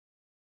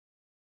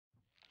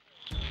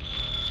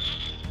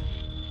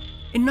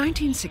In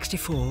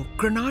 1964,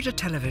 Granada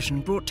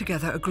Television brought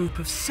together a group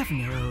of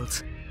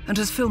 7-year-olds and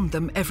has filmed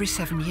them every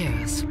 7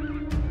 years.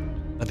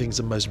 I think it's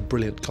the most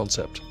brilliant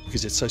concept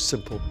because it's so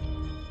simple.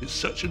 It's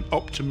such an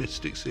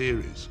optimistic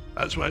series.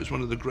 That's why it's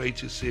one of the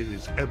greatest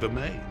series ever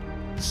made.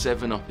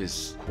 7-Up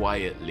is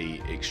quietly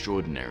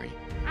extraordinary.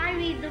 I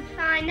read the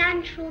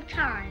Financial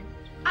Times.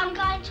 I'm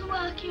going to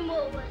work in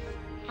Woolworths.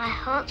 My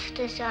heart's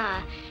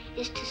desire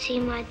is to see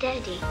my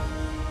daddy.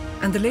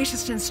 And the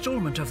latest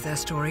instalment of their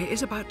story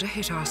is about to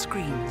hit our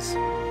screens.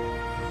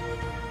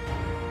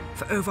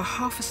 For over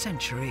half a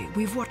century,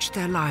 we've watched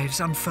their lives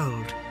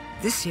unfold.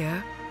 This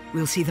year,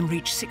 we'll see them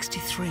reach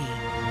 63.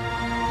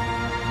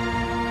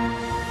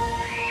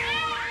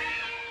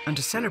 And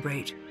to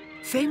celebrate,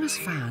 famous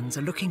fans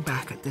are looking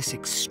back at this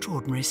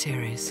extraordinary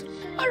series.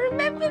 I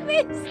remember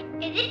this.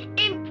 Is it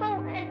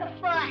important or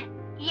fun?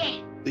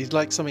 Yes. He's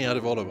like something out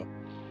of Oliver.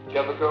 Do you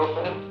have a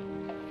girlfriend?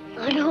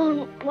 I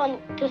don't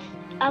want to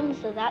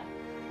answer that.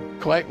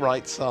 Quite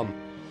right, son.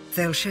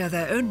 They'll share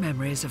their own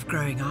memories of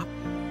growing up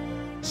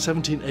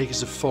 17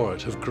 acres of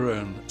forest have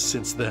grown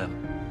since then.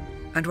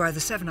 and why the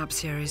 7-Up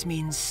series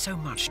means so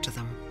much to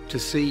them. To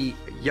see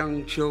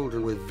young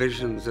children with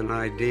visions and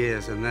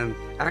ideas and then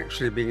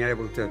actually being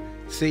able to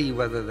see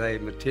whether they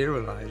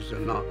materialise or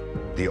not.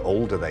 The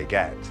older they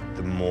get,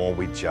 the more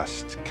we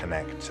just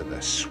connect to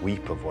the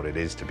sweep of what it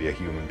is to be a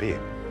human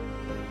being.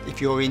 If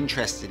you're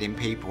interested in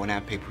people and how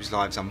people's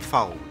lives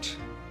unfold,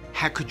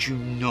 how could you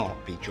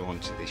not be drawn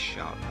to this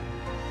show?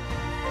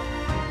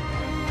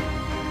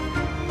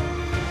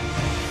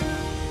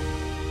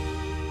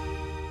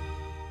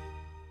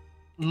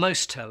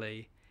 Most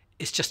telly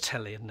is just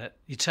telly, isn't it?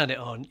 You turn it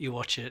on, you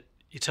watch it,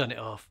 you turn it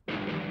off.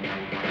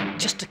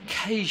 Just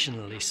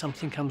occasionally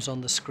something comes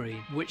on the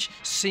screen which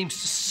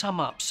seems to sum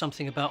up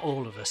something about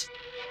all of us.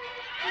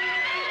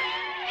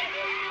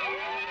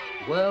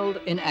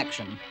 World in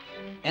action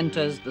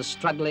enters the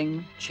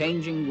struggling,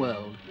 changing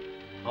world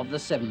of the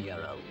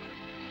 7-year-old.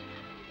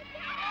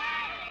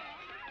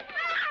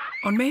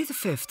 On May the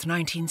 5th,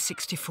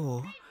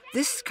 1964,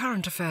 this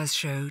current affairs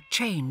show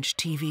changed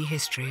TV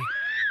history.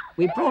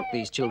 We brought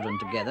these children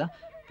together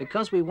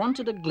because we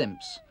wanted a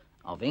glimpse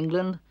of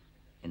England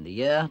in the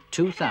year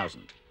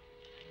 2000.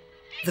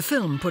 The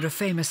film put a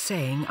famous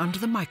saying under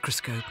the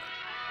microscope.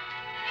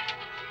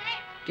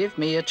 Give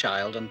me a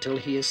child until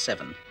he is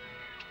 7,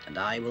 and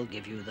I will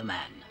give you the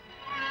man.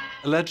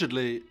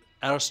 Allegedly,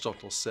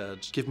 Aristotle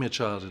said, give me a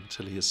child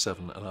until he is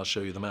 7 and I'll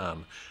show you the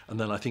man. And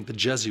then I think the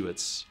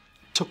Jesuits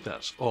took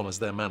that on as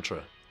their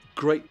mantra.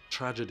 Great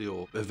tragedy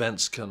or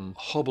events can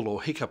hobble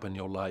or hiccup in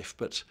your life,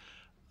 but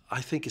I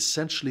think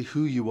essentially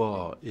who you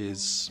are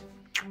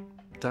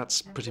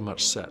that's pretty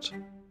much set.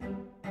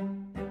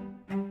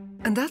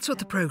 And that's what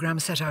the programme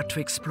set out to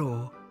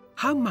explore.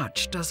 How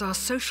much does our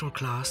social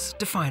class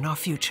define our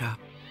future?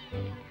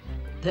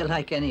 They're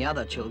like any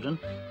other children,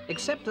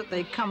 except that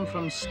they come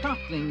from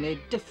startlingly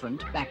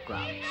different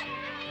backgrounds.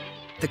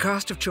 The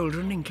cast of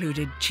children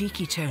included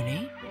Cheeky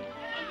Tony.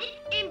 Is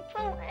it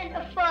important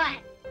or fun?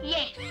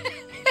 Yes.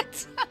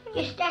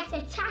 Just let's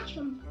attack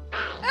him.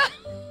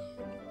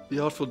 The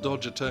Artful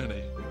Dodger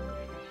Tony.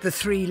 The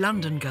 3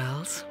 London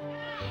girls.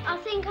 I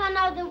think I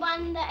know the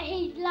one that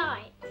he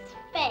likes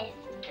best,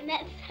 and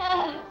that's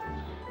her.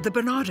 The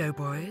Bernardo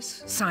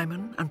boys,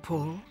 Simon and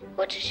Paul.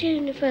 What does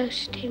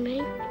university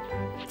mean?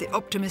 The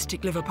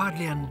optimistic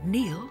Liverpudlian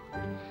Neil.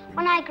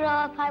 When I grow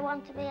up, I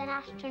want to be an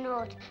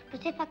astronaut.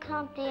 But if I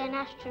can't be an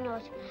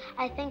astronaut,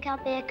 I think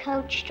I'll be a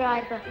coach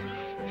driver.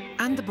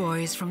 And the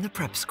boys from the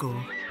prep school.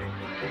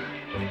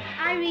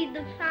 I read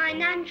the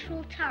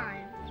Financial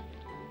Times.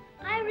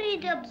 I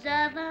read the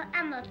Observer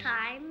and the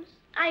Times.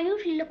 I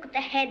usually look at the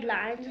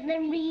headlines and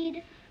then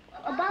read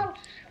about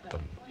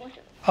them.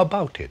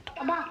 About it.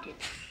 About it.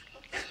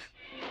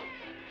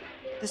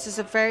 This is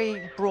a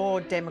very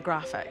broad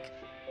demographic.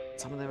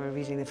 Some of them are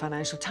reading the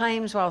Financial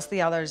Times, whilst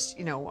the others,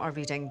 are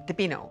reading the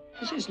Beano.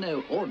 This is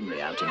no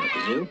ordinary outing at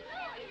the zoo.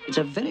 It's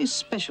a very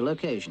special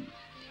occasion.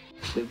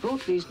 We've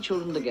brought these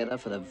children together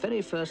for the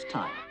very first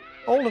time.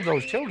 All of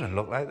those children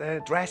look like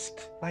they're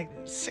dressed like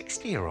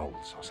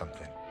 60-year-olds or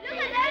something. Look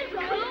at those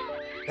girls.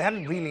 They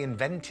haven't really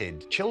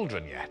invented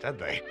children yet, have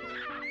they?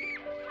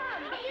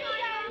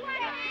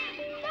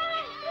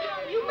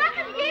 You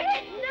mustn't get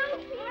it. No,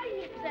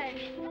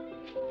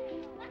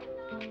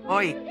 please.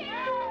 Oi.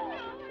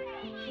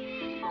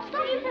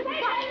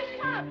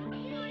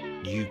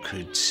 You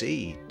could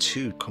see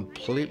 2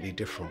 completely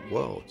different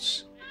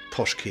worlds.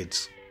 Posh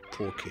kids,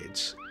 poor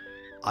kids.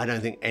 I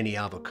don't think any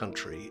other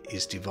country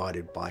is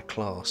divided by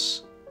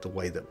class the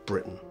way that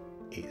Britain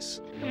is.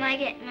 When I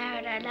get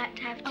married, I'd like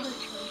to have 2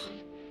 children.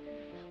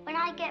 When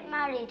I get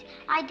married,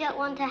 I don't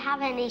want to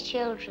have any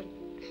children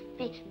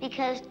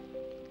because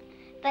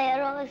they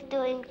are always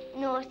doing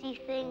naughty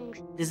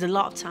things. There's a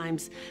lot of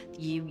times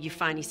you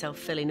find yourself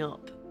filling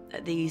up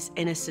at these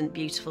innocent,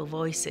 beautiful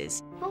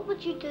voices. What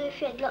would you do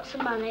if you had lots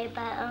of money?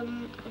 About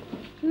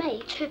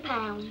me,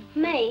 £2.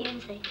 Me,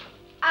 Lindsay.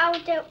 I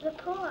would help the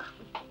poor.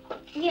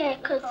 Yeah,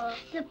 because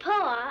the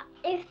poor,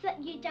 if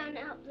you don't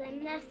help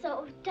them, they'll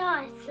sort of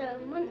die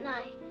soon, wouldn't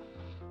they?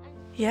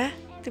 Yeah,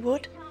 they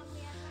would.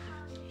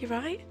 You're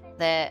right.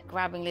 They're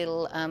grabbing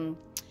little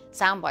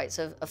sound bites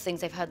of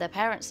things they've heard their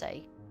parents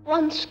say.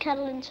 Once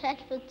Carolyn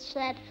Tedford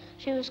said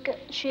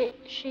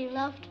she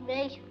loved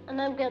me, and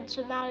I'm going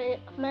to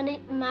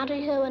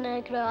marry her when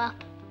I grow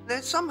up.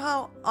 They're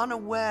somehow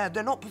unaware.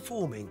 They're not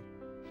performing.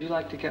 Do you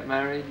like to get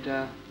married,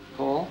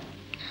 Paul?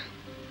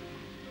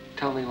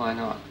 Tell me why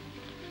not.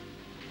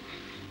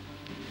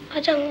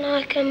 I don't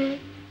like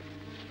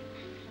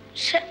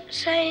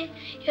say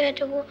you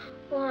had a wife.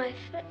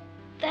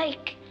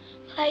 Like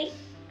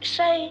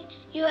say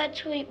you had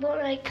to eat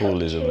what they cooked.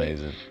 Paul is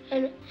amazing.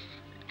 And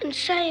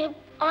say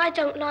I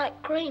don't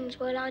like greens.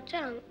 Well, I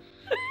don't.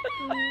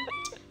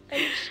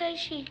 And say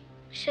she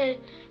said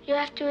you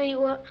have to eat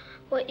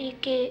what you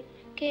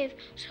give.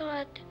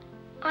 So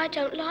I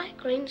don't like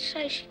greens.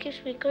 Say she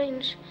gives me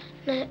greens.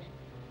 And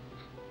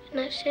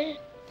that's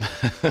it.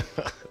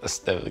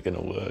 That's never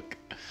gonna work.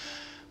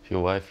 If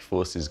your wife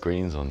forces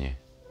greens on you.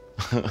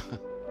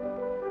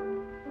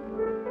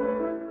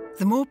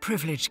 The more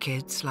privileged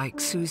kids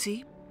like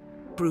Susie,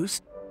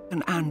 Bruce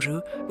and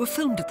Andrew were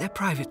filmed at their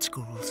private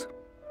schools.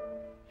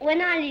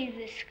 When I leave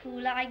this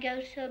school, I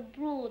go to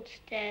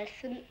Broadstairs,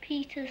 St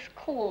Peter's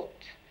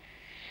Court.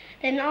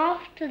 Then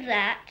after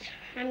that,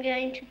 I'm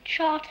going to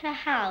Charter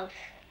House.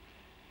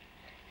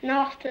 And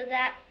after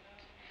that,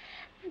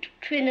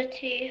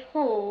 Trinity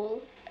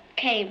Hall,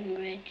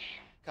 Cambridge.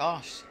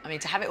 Gosh, I mean,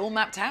 to have it all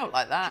mapped out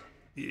like that.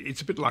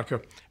 It's a bit like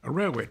a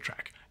railway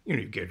track. You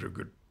know, you go to a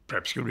good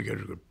prep school, you go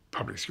to a good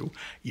public school,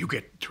 you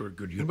get to a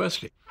good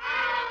university.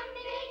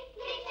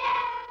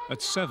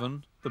 At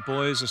 7, the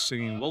boys are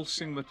singing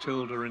Waltzing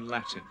Matilda in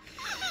Latin.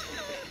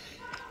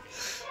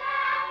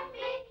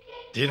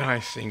 Did I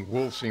sing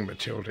Waltzing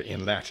Matilda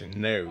in Latin?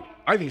 No.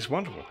 I think it's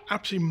wonderful,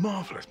 absolutely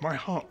marvellous. My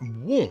heart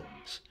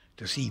warms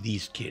to see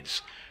these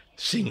kids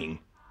singing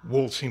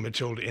Waltzing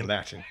Matilda in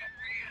Latin.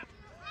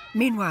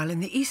 Meanwhile,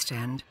 in the East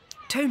End,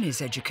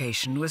 Tony's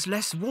education was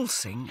less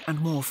waltzing and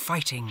more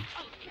fighting.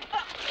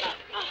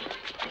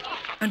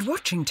 And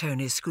watching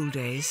Tony's school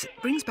days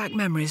brings back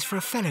memories for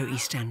a fellow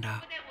East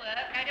Ender.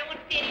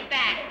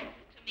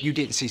 You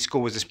didn't see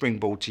school as a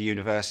springboard to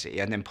university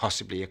and then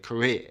possibly a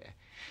career.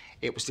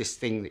 It was this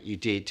thing that you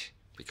did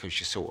because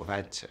you sort of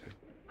had to.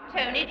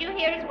 Tony, do you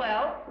hear as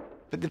well?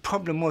 But the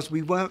problem was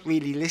we weren't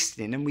really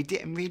listening and we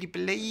didn't really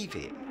believe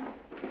it.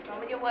 On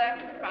with your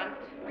work in front.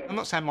 I'm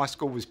not saying my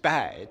school was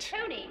bad.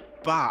 Tony.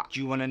 But do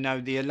you want to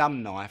know the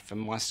alumni from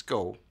my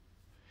school?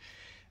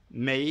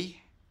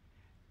 Me,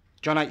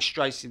 John H.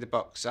 Stracey the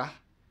boxer,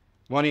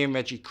 Ronnie and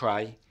Reggie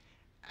Cray,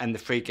 and the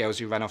 3 girls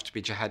who ran off to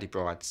be jihadi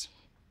brides.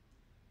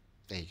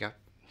 There you go.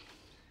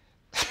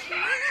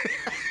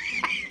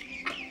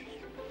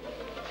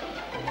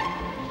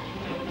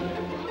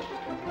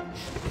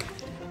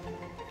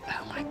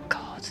 Oh my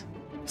God.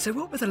 So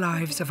what were the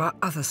lives of our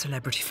other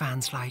celebrity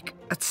fans like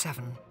at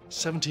 7?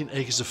 17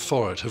 acres of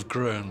forest have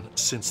grown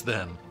since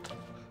then.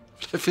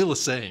 I feel the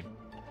same.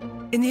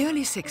 In the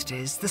early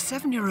 60s, the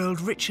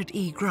 7-year-old Richard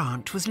E.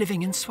 Grant was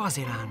living in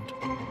Swaziland.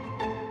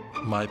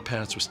 My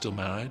parents were still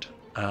married,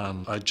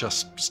 and I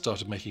just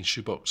started making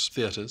shoebox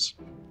theatres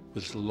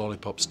with little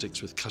lollipop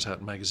sticks with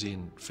cut-out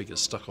magazine figures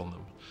stuck on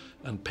them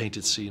and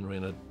painted scenery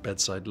and a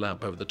bedside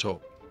lamp over the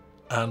top,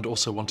 and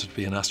also wanted to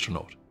be an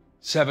astronaut.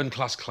 7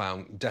 class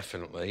clown,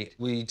 definitely.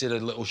 We did a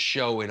little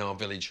show in our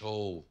village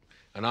hall,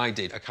 and I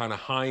did a kind of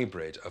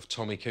hybrid of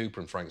Tommy Cooper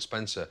and Frank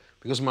Spencer.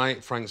 Because my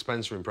Frank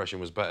Spencer impression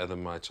was better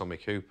than my Tommy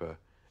Cooper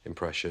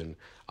impression,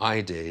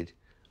 I did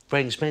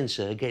Frank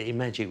Spencer, get your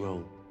magic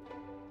wrong.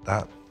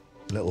 That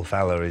little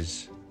fella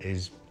is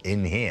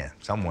in here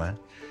somewhere,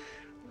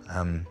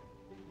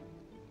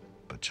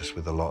 but just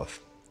with a lot of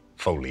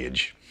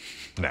foliage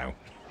now.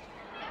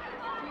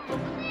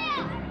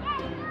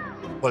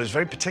 Well, it's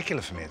very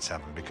particular for me at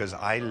 7 because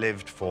I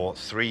lived for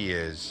 3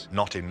 years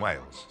not in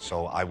Wales.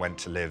 So I went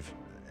to live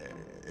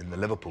in the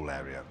Liverpool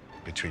area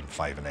between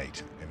 5 and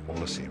 8 in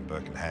Wallasey and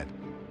Birkenhead.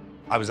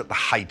 I was at the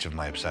height of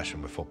my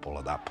obsession with football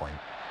at that point.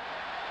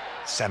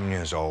 7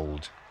 years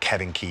old,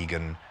 Kevin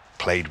Keegan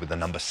played with the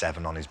number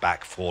 7 on his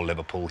back for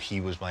Liverpool.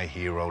 He was my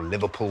hero.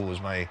 Liverpool was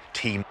my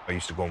team. I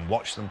used to go and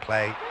watch them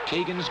play.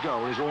 Keegan's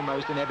goal is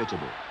almost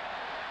inevitable.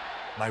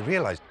 And I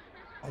realised,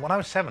 when I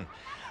was 7,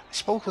 I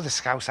spoke with a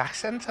Scouse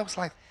accent. I was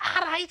like,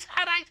 all right,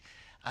 all right.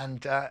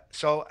 And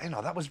so, you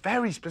know, that was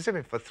very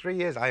specific. For 3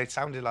 years, I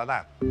sounded like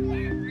that.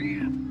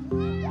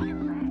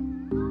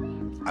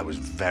 I was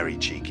very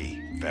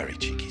cheeky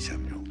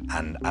 7-year-old.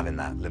 And having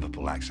that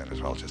Liverpool accent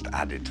as well just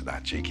added to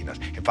that cheekiness.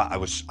 In fact,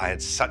 I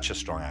had such a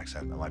strong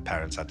accent that my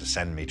parents had to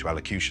send me to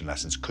elocution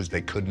lessons because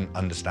they couldn't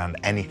understand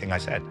anything I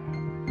said.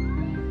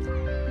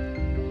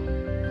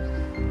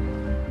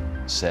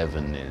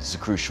 7 is a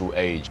crucial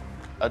age.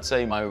 I'd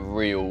say my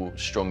real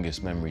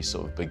strongest memories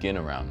sort of begin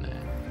around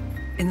there.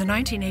 In the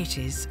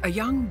 1980s, a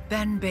young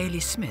Ben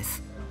Bailey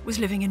Smith was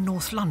living in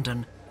North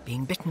London,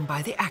 being bitten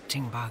by the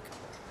acting bug.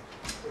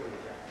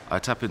 I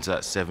tap into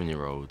that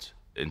 7-year-old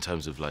in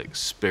terms of like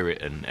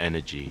spirit and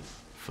energy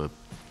for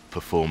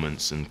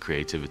performance and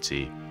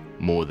creativity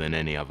more than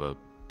any other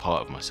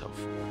part of myself.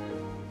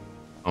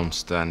 I'm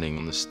standing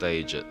on the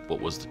stage at what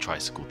was the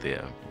Tricycle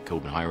Theatre in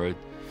Kilburn High Road,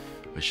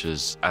 which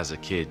was, as a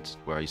kid,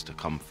 where I used to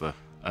come for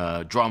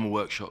drama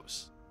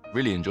workshops.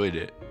 Really enjoyed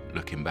it,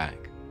 looking back.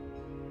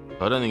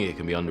 But I don't think it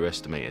can be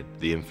underestimated,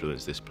 the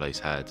influence this place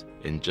had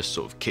in just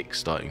sort of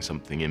kick-starting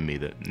something in me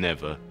that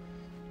never,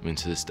 I mean,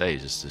 to this day,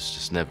 it's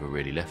just never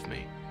really left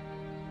me.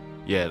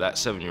 Yeah, that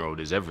 7-year-old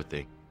is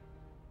everything.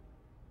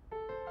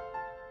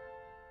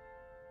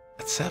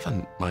 At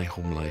 7, my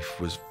home life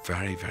was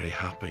very, very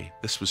happy.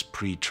 This was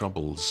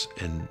pre-Troubles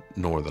in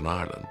Northern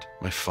Ireland.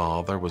 My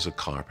father was a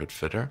carpet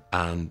fitter,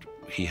 and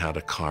he had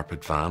a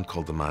carpet van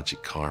called the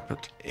Magic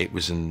Carpet. It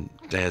was in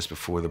days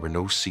before there were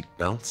no seat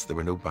belts, there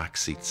were no back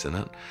seats in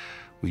it.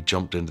 We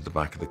jumped into the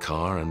back of the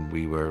car and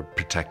we were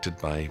protected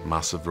by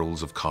massive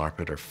rolls of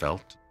carpet or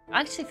felt.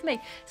 Actually, for me,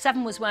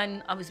 7 was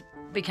when I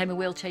became a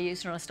wheelchair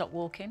user and I stopped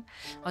walking.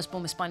 I was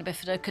born with spina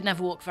bifida, could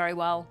never walk very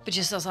well. But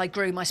just as I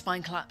grew, my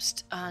spine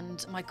collapsed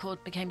and my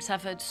cord became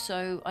severed,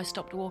 so I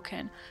stopped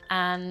walking.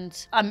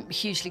 And I'm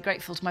hugely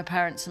grateful to my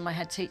parents and my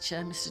head teacher,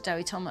 Mr.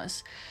 Dewi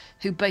Thomas,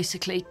 who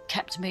basically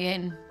kept me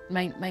in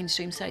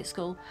mainstream state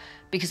school.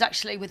 Because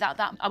actually, without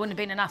that, I wouldn't have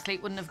been an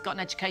athlete, wouldn't have got an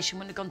education,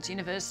 wouldn't have gone to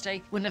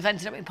university, wouldn't have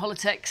ended up in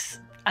politics.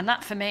 And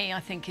that, for me, I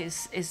think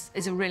is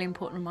a really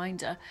important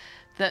reminder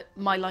that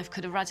my life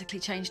could have radically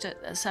changed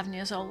at 7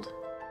 years old.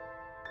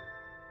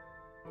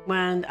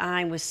 When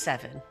I was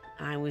 7,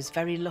 I was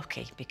very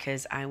lucky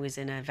because I was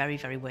in a very,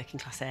 very working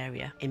class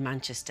area in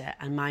Manchester,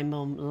 and my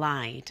mum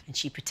lied and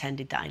she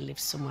pretended that I lived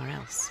somewhere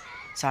else.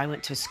 So I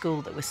went to a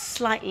school that was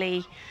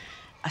slightly,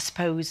 I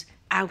suppose,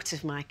 out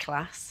of my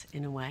class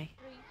in a way.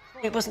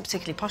 It wasn't a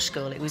particularly posh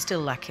school, it was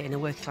still like in a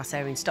working class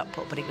area in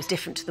Stockport, but it was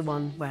different to the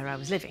one where I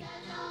was living.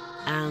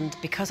 And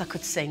because I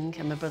could sing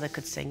and my brother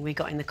could sing, we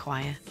got in the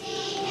choir.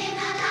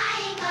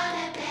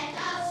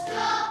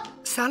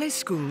 Sally's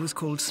school was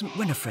called St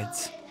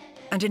Winifred's,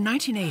 and in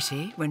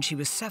 1980, when she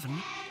was 7,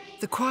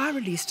 the choir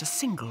released a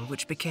single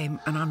which became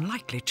an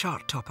unlikely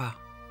chart topper.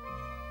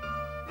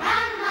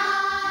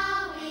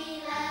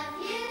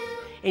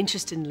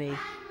 Interestingly,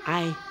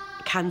 I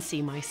can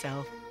see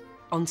myself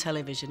on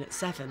television at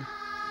 7.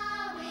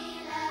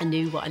 I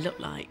knew what I looked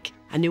like,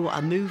 I knew what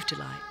I moved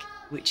like,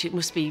 which it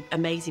must be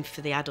amazing for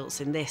the adults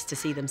in this to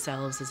see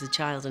themselves as a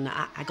child, and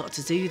I got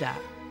to do that.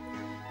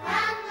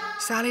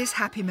 Sally's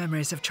happy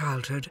memories of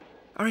childhood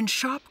are in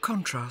sharp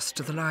contrast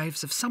to the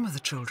lives of some of the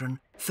children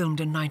filmed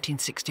in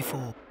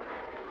 1964.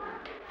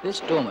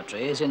 This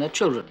dormitory is in a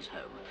children's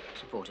home,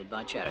 supported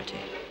by charity.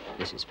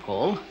 This is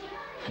Paul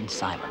and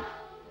Simon.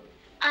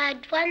 I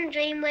had one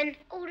dream when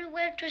all the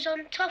world was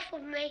on top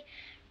of me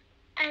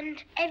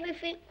and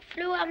everything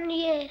flew up in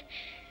the air.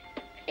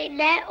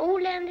 It all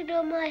landed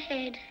on my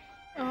head.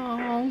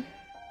 Oh.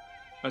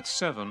 At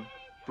 7,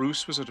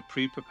 Bruce was at a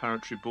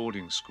pre-preparatory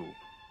boarding school.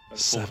 At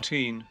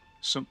 14,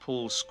 St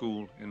Paul's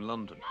School in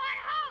London.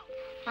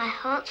 My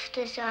heart's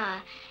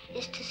desire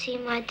is to see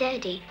my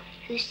daddy,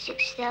 who's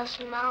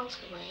 6,000 miles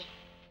away.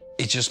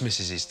 He just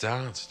misses his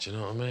dad, do you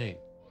know what I mean?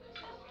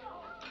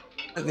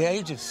 At the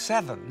age of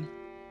 7,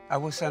 I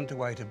was sent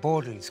away to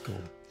boarding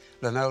school.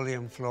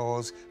 Linoleum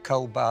floors,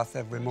 cold bath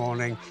every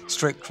morning,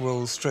 strict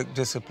rules, strict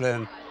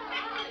discipline.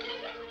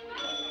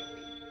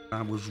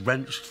 I was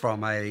wrenched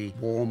from a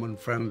warm and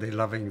friendly,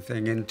 loving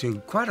thing into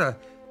quite a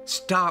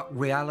stark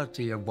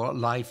reality of what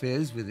life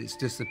is with its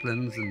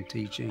disciplines and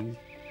teaching.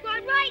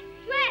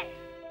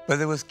 But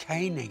there was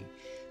caning.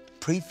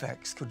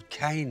 Prefects could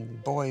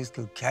cane, boys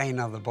could cane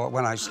other boys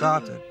when I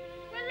started.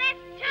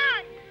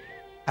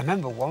 I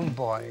remember one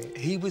boy,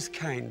 he was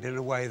caned in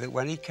a way that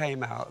when he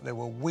came out, there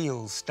were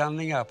wheels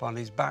standing up on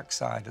his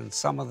backside and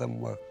some of them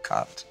were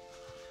cut.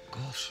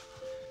 Gosh.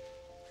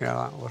 Yeah,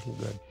 that wasn't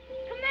good.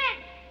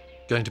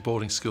 Going to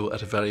boarding school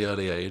at a very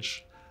early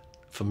age,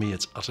 for me,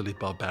 it's utterly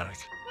barbaric.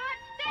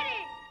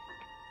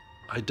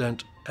 I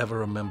don't ever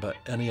remember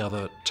any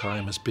other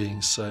time as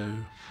being so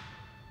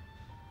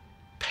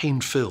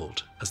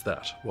pain-filled as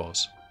that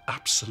was.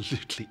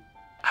 Absolutely,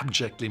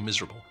 abjectly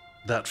miserable.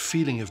 That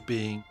feeling of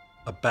being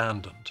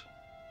abandoned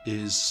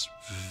is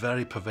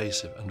very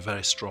pervasive and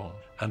very strong.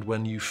 And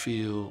when you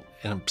feel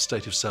in a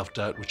state of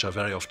self-doubt, which I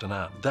very often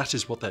am, that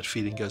is what that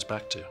feeling goes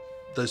back to.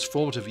 Those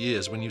formative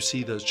years, when you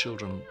see those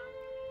children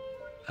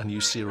and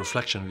you see a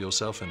reflection of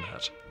yourself in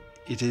that,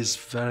 it is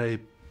very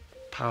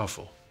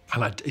powerful.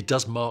 And it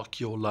does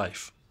mark your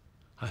life,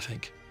 I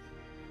think.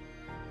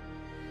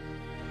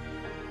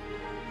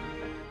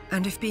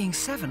 And if being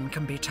 7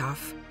 can be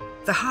tough,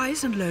 the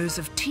highs and lows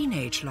of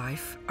teenage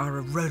life are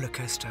a roller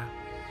coaster.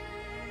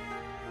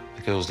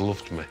 The girls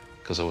loved me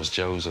because I was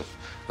Joseph.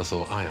 I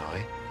thought,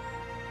 aye.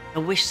 I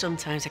wish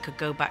sometimes I could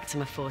go back to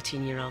my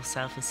 14-year-old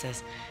self and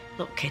says,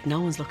 look, kid,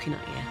 no one's looking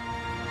at you.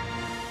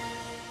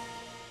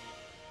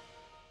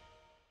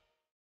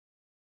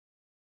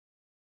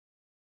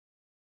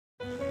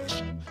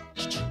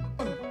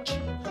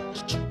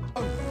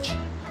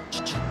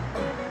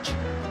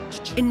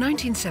 In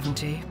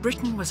 1970,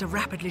 Britain was a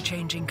rapidly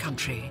changing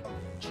country.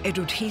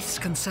 Edward Heath's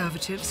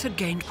Conservatives had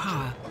gained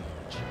power.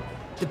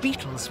 the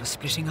Beatles were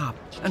splitting up,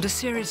 and a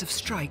series of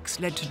strikes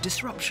led to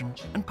disruption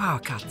and power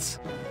cuts.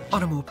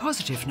 On a more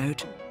positive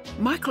note,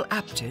 Michael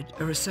Apted,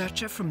 a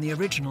researcher from the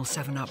original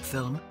 7 Up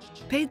film,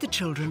 paid the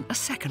children a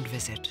second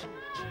visit.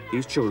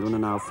 These children are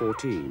now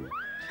 14,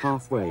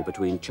 halfway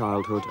between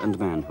childhood and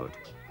manhood.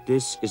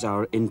 This is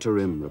our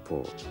interim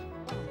report.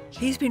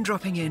 He's been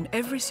dropping in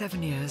every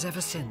 7 years ever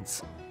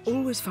since,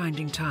 always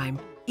finding time,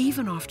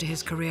 even after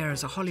his career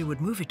as a Hollywood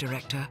movie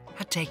director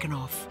had taken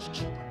off.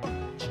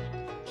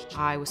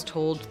 I was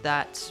told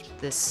that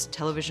this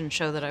television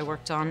show that I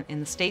worked on in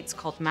the States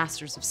called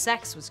Masters of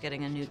Sex was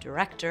getting a new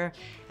director.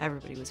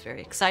 Everybody was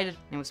very excited.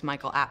 It was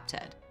Michael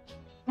Apted.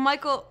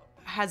 Michael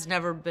has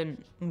never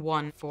been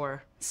one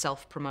for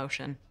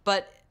self-promotion,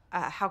 but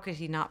how could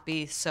he not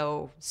be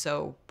so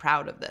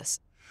proud of this?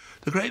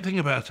 The great thing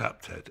about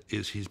Apted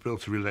is he's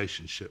built a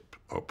relationship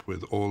up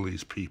with all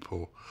these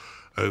people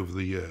over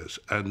the years,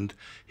 and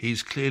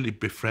he's clearly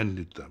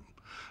befriended them,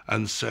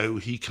 and so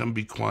he can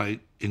be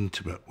quite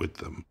intimate with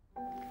them.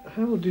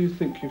 How do you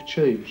think you've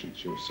changed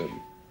since you were 7?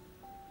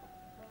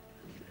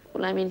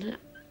 Well, I mean,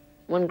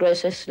 one grows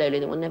so slowly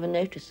that one never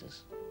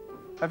notices.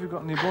 Have you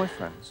got any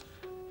boyfriends?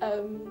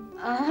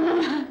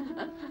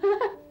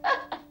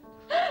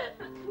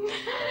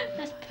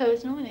 That's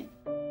personal, isn't it?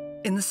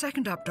 In the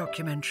 2nd Up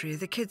documentary,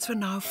 the kids were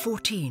now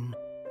 14,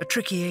 a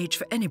tricky age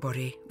for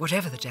anybody,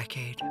 whatever the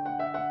decade.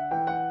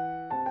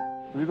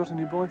 Have you got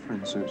any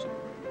boyfriends, Susan?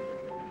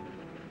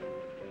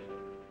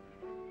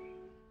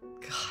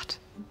 God,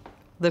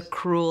 the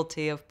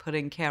cruelty of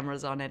putting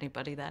cameras on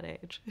anybody that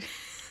age.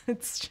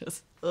 It's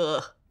just,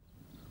 ugh.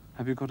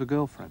 Have you got a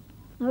girlfriend?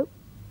 Nope.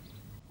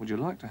 Would you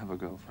like to have a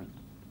girlfriend?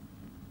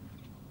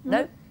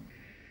 Nope.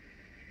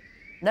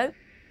 Nope.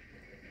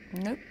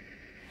 Nope.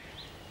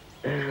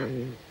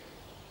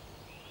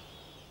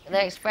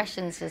 Their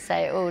expressions to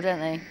say it all, don't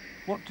they?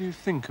 What do you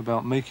think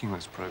about making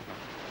this program?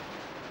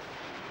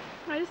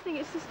 I just think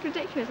it's just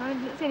ridiculous. I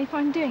don't see any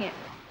point in doing it.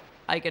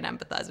 I can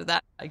empathize with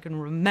that. I can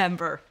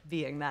remember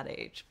being that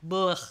age.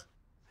 Ugh.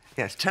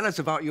 Yes, tell us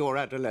about your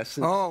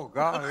adolescence. Oh,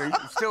 God,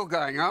 it's still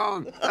going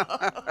on.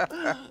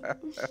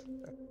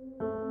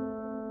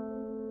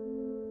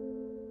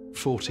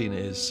 14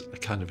 is a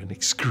kind of an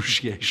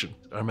excruciation.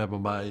 I remember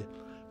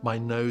my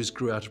nose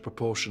grew out of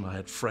proportion. I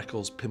had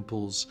freckles,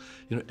 pimples,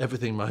 you know,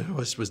 everything. My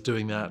voice was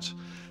doing that.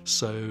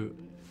 So,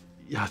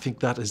 yeah, I think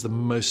that is the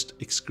most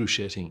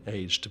excruciating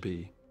age to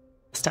be.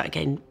 I started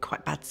getting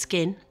quite bad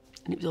skin,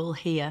 and it was all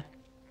here.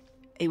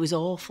 It was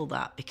awful,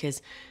 that,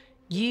 because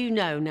you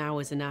know now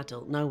as an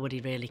adult, nobody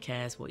really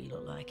cares what you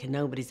look like, and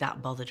nobody's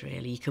that bothered,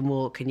 really. You can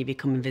walk and you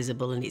become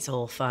invisible and it's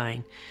all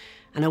fine.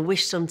 And I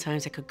wish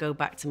sometimes I could go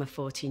back to my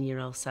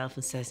 14-year-old self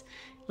and says,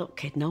 look,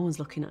 kid, no one's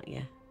looking at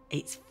you.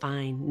 It's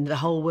fine. The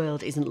whole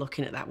world isn't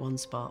looking at that one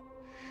spot.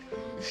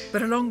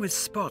 But along with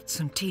spots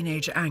and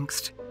teenage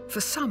angst, for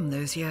some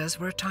those years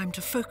were a time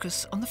to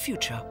focus on the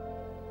future.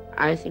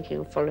 I'm thinking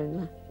of following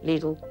a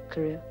legal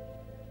career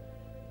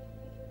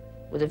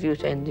with a view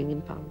to ending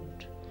in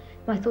Parliament.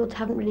 My thoughts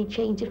haven't really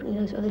changed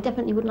differently, so I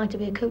definitely wouldn't like to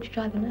be a coach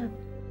driver now.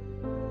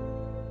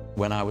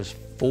 When I was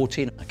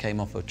 14, I came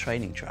off a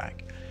training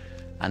track,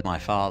 and my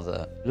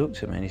father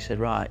looked at me and he said,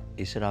 right,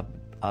 he said,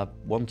 I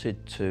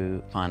wanted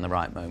to find the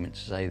right moment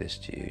to say this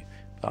to you,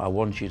 but I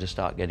want you to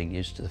start getting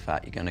used to the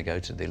fact you're going to go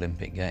to the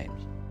Olympic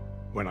Games.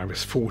 When I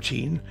was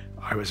 14,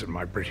 I was at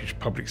my British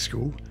public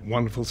school,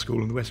 wonderful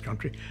school in the West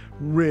Country,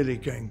 really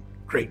going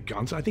great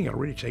guns. I think I'd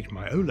already taken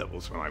my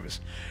O-levels when I was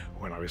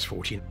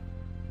 14.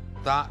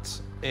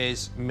 That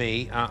is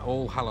me at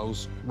All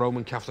Hallows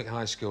Roman Catholic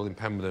High School in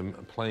Pemberton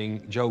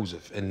playing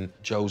Joseph in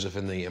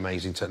the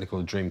Amazing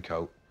Technicolor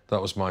Dreamcoat.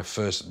 That was my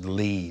first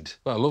lead.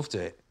 But I loved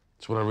it.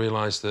 It's when I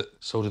realised that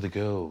so did the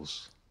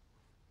girls.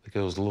 The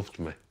girls loved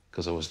me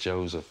because I was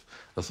Joseph.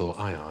 I thought,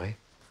 aye,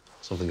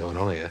 something going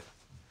on here.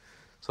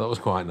 So that was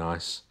quite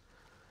nice.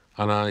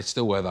 And I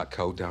still wear that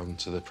coat down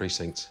to the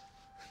precinct.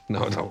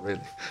 No, I don't really.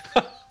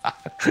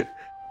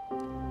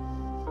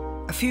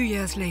 A few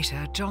years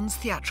later, John's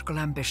theatrical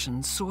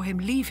ambitions saw him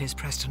leave his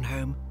Preston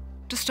home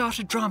to start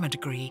a drama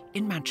degree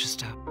in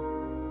Manchester.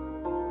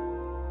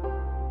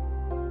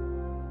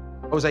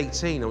 I was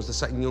 18. I was the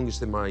second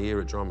youngest in my year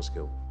at drama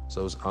school.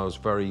 So I was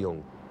very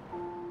young.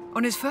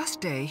 On his first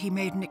day, he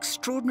made an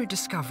extraordinary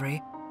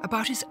discovery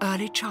about his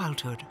early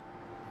childhood.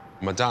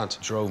 My dad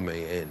drove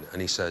me in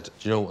and he said,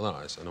 do you know what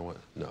that is? And I went,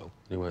 no. And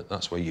he went,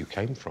 that's where you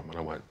came from. And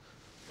I went,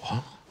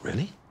 what?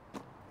 Really?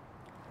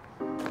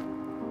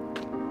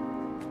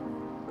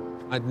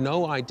 I had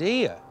no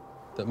idea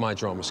that my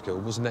drama school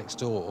was next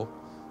door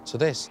to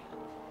this.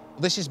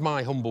 This is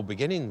my humble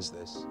beginnings,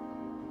 this.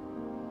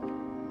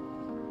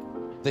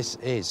 This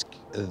is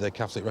the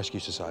Catholic Rescue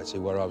Society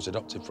where I was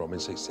adopted from in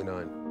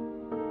 '69.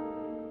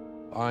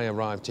 I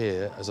arrived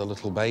here as a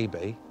little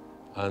baby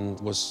and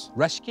was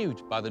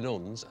rescued by the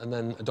nuns and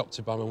then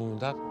adopted by my mum and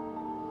dad.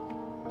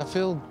 I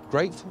feel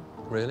grateful,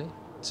 really,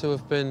 to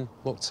have been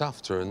looked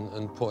after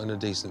and put in a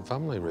decent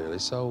family, really.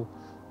 So,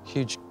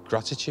 huge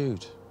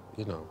gratitude,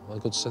 you know, a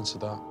good sense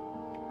of that.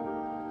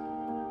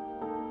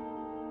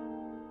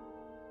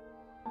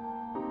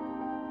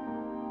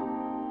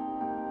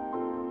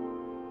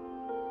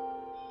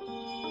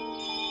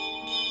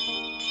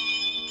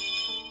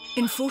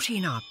 In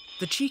 14 Up,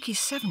 the cheeky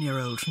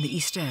 7-year-old from the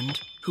East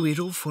End, who we'd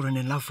all fallen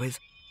in love with,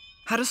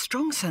 had a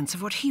strong sense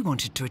of what he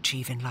wanted to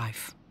achieve in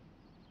life.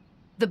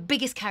 The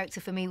biggest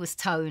character for me was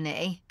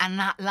Tony, and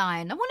that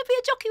line, I want to be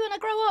a jockey when I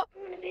grow up. I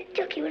want to be a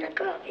jockey when I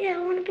grow up. Yeah,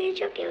 I want to be a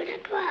jockey when I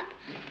grow up.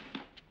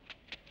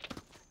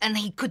 And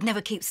he could never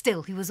keep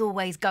still. He was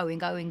always going,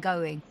 going,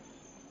 going.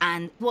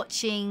 And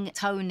watching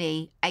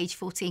Tony, age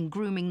 14,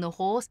 grooming the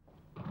horse,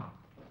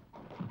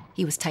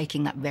 he was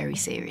taking that very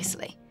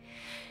seriously.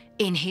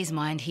 In his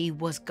mind, he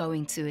was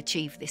going to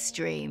achieve this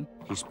dream.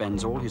 He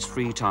spends all his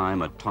free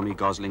time at Tommy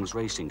Gosling's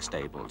racing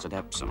stables at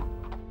Epsom.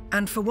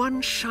 And for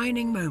one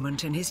shining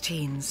moment in his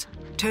teens,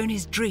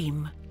 Tony's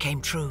dream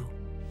came true.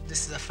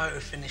 This is a photo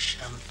finish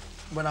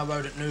when I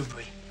rode at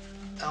Newbury.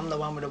 I'm the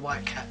one with the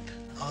white cap.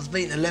 I was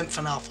beating a length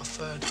and half a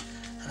third,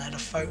 and I had a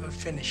photo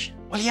finish.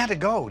 Well, he had a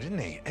go, didn't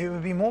he? It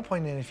would be more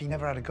poignant if he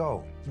never had a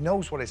go. He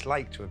knows what it's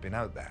like to have been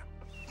out there.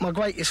 My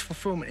greatest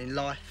fulfilment in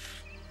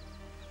life,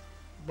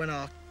 when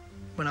I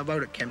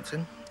rode at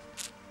Kempton,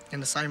 in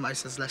the same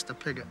race as Lester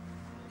Piggott,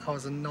 I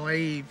was a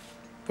naive,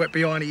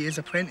 wet-behind-the-ears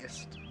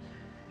apprentice.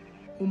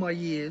 All my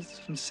years,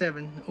 from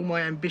 7, all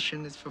my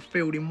ambition is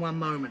fulfilled in one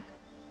moment.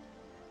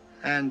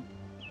 And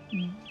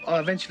I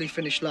eventually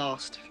finished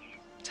last.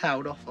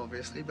 Tailed off,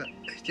 obviously, but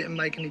it didn't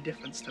make any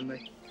difference to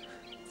me.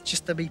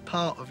 Just to be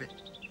part of it,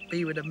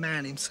 be with the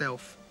man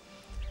himself.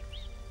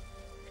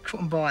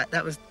 Couldn't buy it.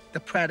 That was the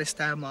proudest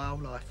day of my whole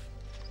life.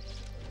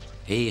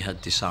 He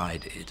had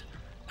decided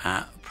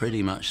at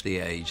pretty much the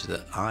age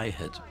that I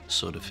had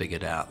sort of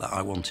figured out that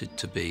I wanted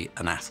to be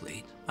an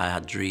athlete. I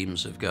had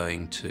dreams of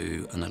going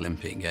to an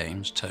Olympic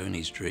Games.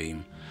 Tony's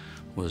dream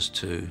was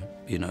to,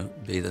 you know,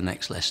 be the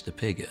next Lester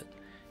Piggott.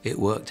 It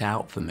worked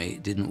out for me,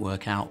 it didn't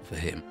work out for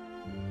him.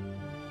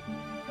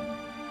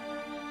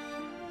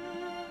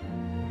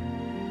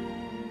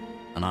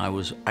 And I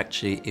was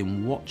actually,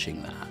 in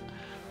watching that,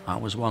 I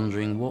was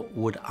wondering what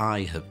would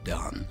I have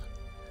done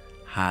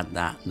had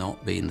that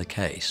not been the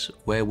case?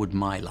 Where would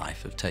my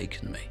life have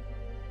taken me?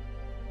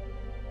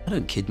 I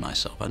don't kid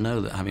myself. I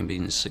know that having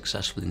been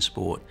successful in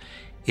sport,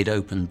 it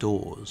opened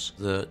doors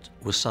that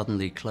were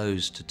suddenly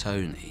closed to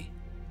Tony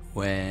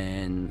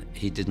when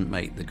he didn't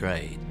make the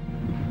grade.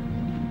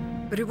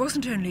 But it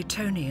wasn't only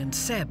Tony and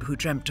Seb who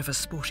dreamt of a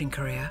sporting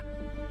career.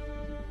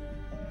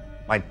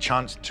 My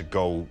chance to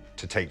go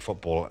to take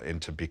football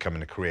into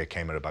becoming a career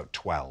came at about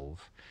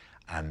 12,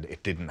 and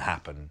it didn't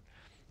happen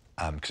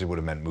because it would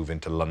have meant moving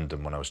to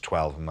London when I was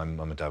 12, and my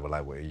mum and dad were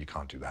like, well, you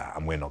can't do that,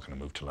 and we're not going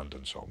to move to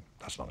London, so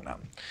that's not going to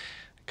happen,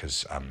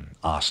 because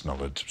Arsenal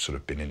had sort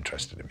of been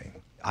interested in me.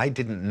 I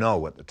didn't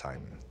know at the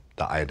time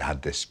that I had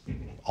had this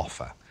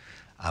offer,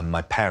 and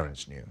my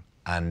parents knew,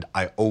 and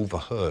I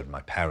overheard my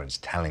parents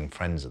telling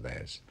friends of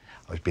theirs.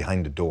 I was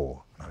behind a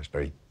door, and I was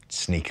very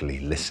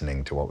sneakily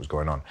listening to what was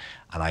going on,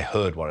 and I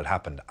heard what had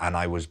happened, and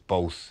I was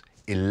both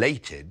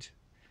elated,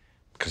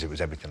 because it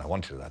was everything I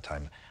wanted at that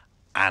time,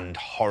 and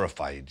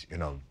horrified, you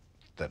know,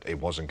 that it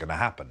wasn't going to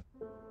happen.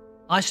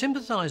 I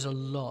sympathise a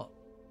lot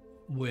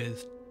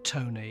with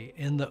Tony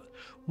in that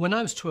when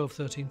I was 12,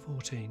 13,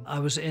 14, I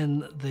was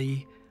in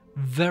the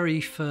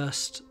very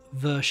first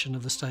version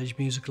of the stage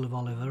musical of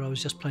Oliver. I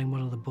was just playing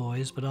one of the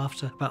boys, but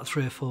after about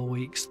 3 or 4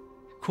 weeks,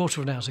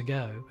 quarter of an hour to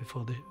go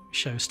before the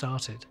show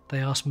started, they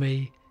asked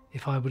me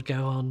if I would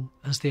go on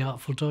as the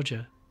Artful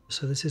Dodger.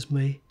 So this is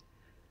me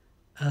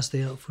as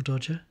the Artful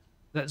Dodger.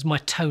 That's my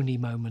Tony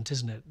moment,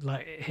 isn't it?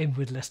 Like him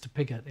with Lester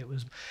Piggott. It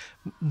was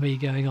me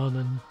going on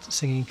and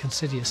singing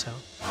Consider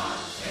Yourself.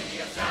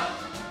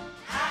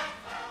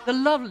 The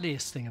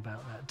loveliest thing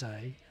about that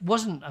day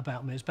wasn't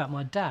about me, it was about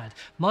my dad.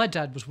 My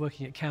dad was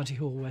working at County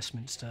Hall,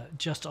 Westminster,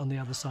 just on the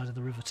other side of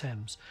the River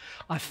Thames.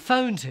 I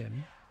phoned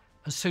him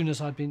as soon as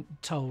I'd been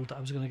told that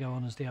I was going to go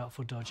on as the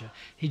Artful Dodger.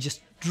 He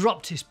just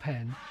dropped his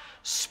pen,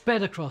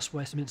 sped across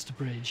Westminster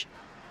Bridge,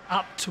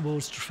 up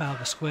towards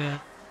Trafalgar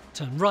Square,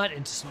 turned right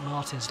into St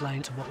Martin's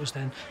Lane to what was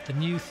then the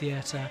new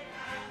theatre,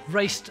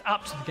 raced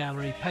up to the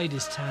gallery, paid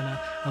his tanner,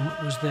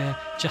 and was there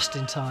just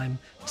in time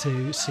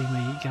to see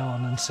me go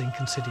on and sing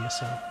Consider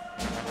Yourself.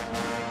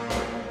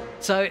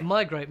 So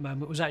my great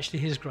moment was actually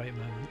his great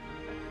moment.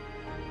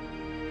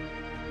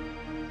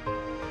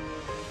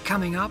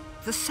 Coming up,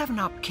 the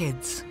 7-Up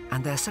kids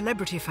and their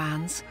celebrity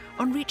fans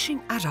on reaching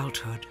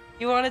adulthood.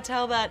 You want to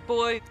tell that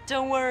boy,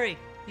 don't worry,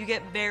 you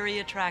get very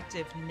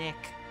attractive, Nick.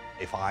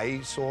 If I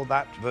saw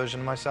that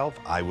version of myself,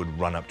 I would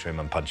run up to him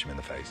and punch him in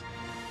the face.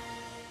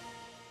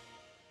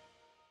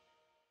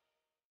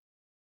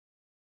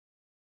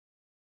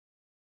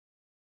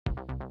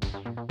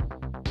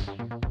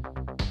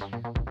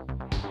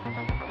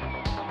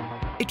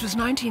 It was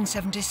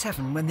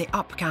 1977 when the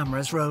Up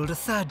cameras rolled a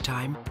third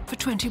time for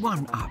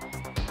 21 Up.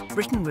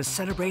 Britain was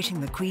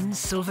celebrating the Queen's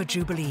Silver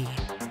Jubilee,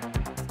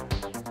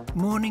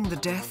 mourning the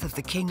death of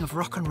the King of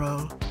Rock and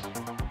Roll,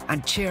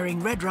 and cheering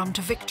Red Rum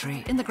to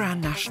victory in the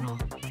Grand National.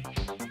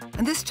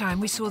 And this time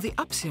we saw the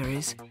Up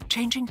series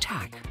changing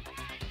tack.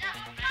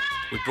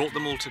 We brought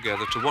them all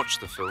together to watch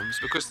the films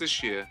because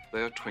this year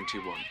they are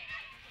 21.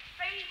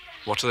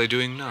 What are they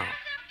doing now?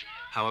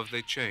 How have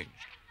they changed?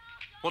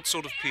 What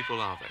sort of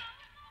people are they?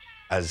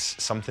 As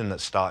something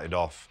that started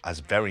off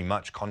as very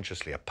much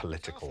consciously a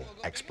political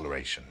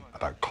exploration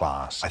about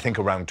class. I think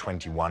around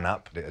 21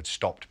 up, it had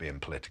stopped being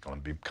political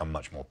and become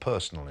much more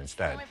personal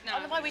instead.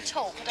 On the way we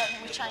talk, I don't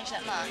think we've changed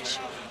that much.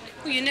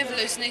 Well, you never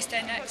lose an East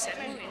End accent,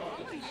 will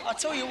you? I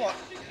tell you what,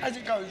 as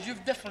it goes,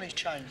 you've definitely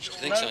changed. I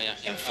think so, yeah.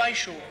 In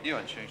facial. You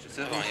haven't changed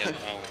at all. Oh, yeah.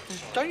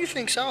 Don't you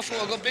think so? I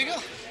thought I got bigger.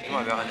 You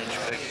might be about an inch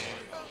big.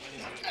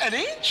 An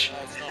inch?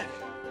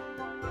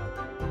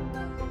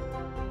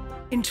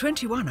 In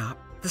 21 Up,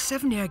 the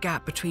 7-year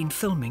gap between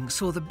filming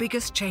saw the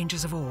biggest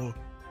changes of all,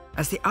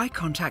 as the eye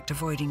contact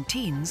avoiding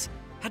teens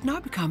had now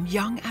become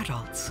young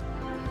adults.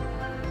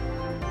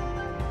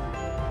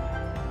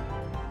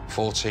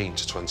 14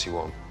 to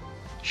 21,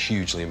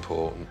 hugely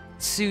important.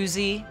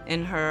 Susie,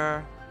 in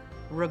her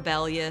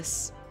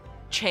rebellious,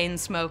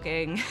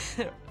 chain-smoking,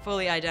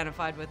 fully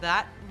identified with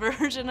that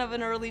version of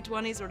an early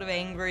 20s sort of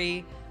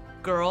angry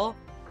girl.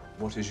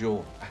 What is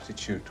your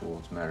attitude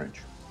towards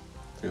marriage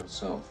for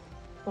yourself?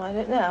 Well, I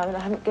don't know. I mean, I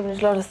haven't given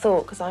it a lot of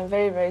thought because I'm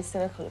very, very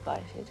cynical about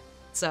it.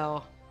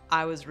 So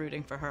I was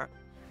rooting for her.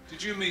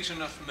 Did you meet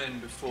enough men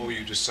before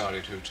you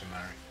decided who to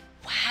marry?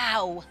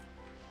 Wow.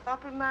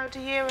 I've been married a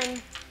year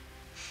and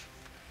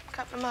a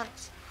couple of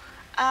months.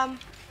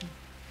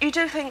 You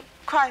do think,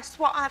 Christ,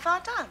 what have I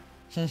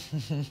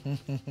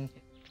done?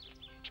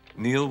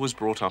 Neil was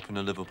brought up in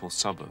a Liverpool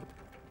suburb,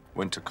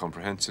 went to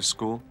comprehensive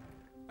school,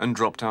 and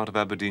dropped out of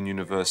Aberdeen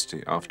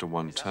University after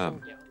one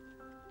term.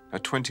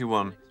 At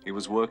 21, he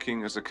was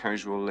working as a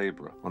casual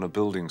labourer on a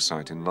building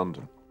site in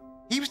London.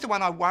 He was the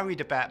one I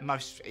worried about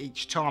most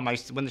each time.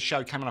 When the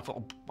show came on, I thought,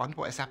 oh, I wonder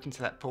what has happened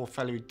to that poor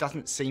fellow who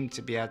doesn't seem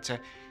to be able to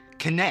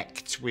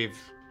connect with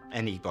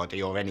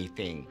anybody or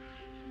anything.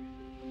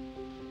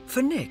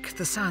 For Nick,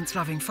 the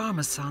science-loving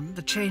farmer's son,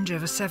 the change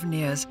over 7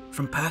 years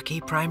from perky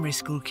primary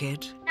school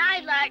kid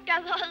I'd like to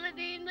have a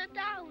holiday in the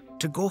town.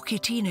 to gawky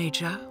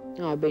teenager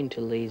I've been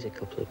to Leeds a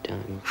couple of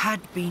times.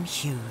 had been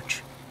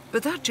huge.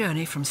 But that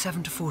journey from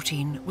 7 to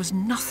 14 was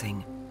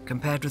nothing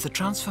compared with the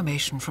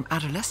transformation from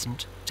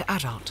adolescent to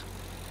adult.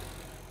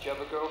 Do you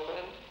have a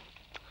girlfriend?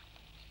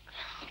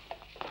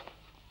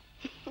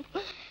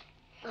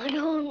 I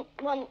don't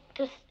want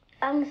to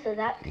answer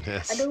that.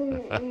 Yes. I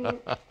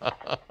don't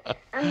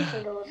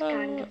answer those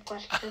kind of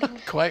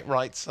questions. Quite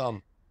right,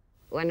 son.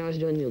 When I was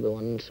doing the other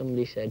one,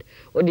 somebody said,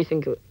 what do you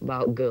think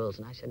about girls?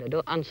 And I said, I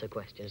don't answer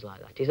questions like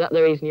that. Is that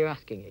the reason you're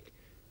asking it?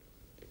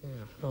 Yeah,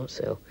 I thought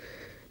so.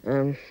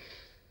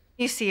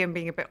 You see him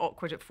being a bit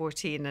awkward at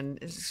 14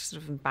 and is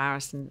sort of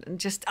embarrassed and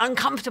just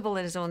uncomfortable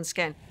in his own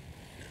skin.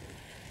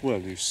 Well,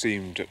 you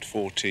seemed at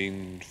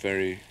 14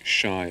 very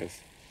shy of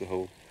the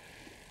whole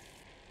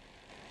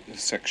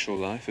sexual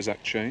life. Has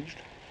that changed?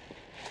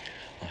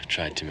 I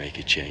tried to make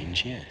a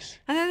change, yes.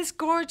 And then this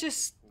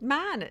gorgeous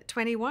man at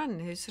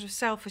 21 who's sort of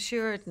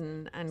self-assured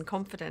and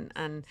confident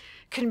and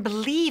couldn't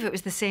believe it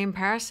was the same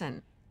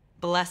person.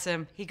 Bless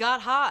him. He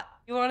got hot.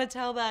 You want to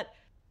tell that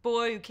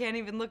boy who can't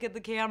even look at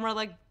the camera,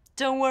 like,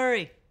 don't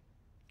worry.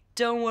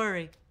 Don't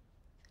worry.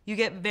 You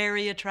get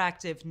very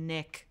attractive,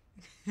 Nick.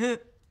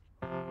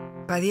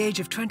 By the age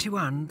of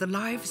 21, the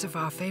lives of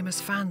our famous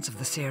fans of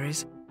the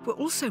series were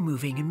also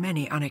moving in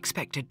many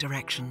unexpected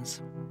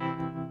directions.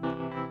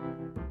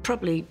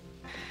 Probably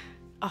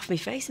off my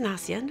face in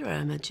Hacienda, I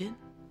imagine.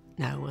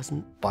 No, it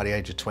wasn't. By the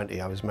age of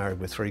 20, I was married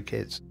with 3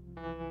 kids.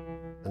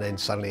 And then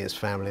suddenly it's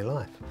family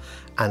life.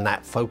 And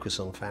that focus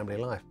on family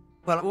life.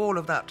 Well, all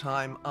of that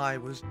time, I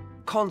was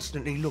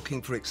constantly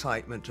looking for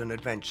excitement and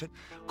adventure.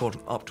 Got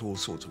up to all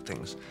sorts of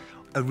things.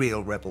 A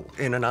real rebel,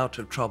 in and out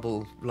of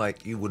trouble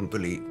like you wouldn't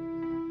believe.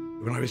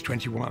 When I was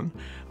 21,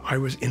 I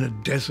was in a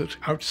desert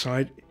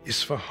outside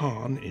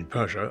Isfahan in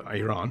Persia,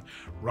 Iran,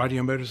 riding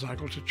a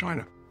motorcycle to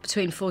China.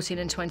 Between 14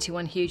 and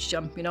 21, huge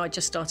jump. You know, I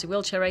just started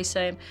wheelchair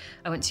racing.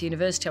 I went to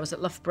university, I was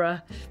at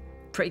Loughborough.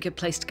 Pretty good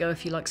place to go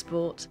if you like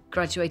sport.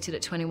 Graduated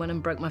at 21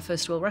 and broke my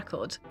first world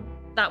record.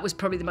 That was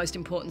probably the most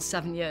important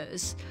 7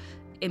 years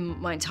in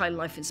my entire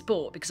life in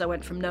sport because I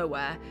went from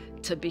nowhere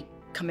to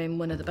becoming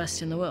one of the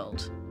best in the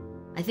world.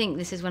 I think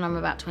this is when I'm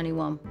about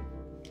 21,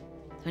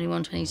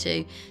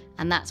 22,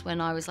 and that's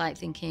when I was like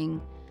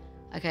thinking,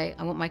 okay,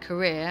 I want my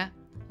career,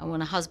 I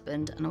want a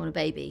husband, and I want a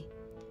baby,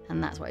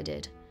 and that's what I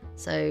did.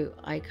 So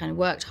I kind of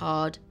worked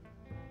hard,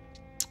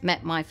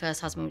 met my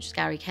first husband, which was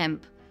Gary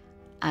Kemp,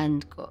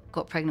 and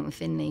got pregnant with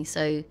Finley,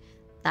 so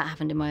that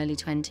happened in my early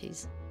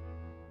 20s.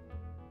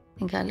 I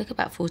think I look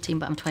about 14,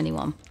 but I'm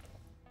 21.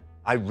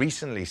 I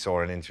recently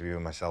saw an interview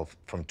of myself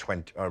from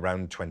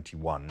around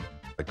 21.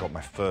 I got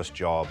my first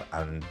job,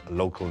 and a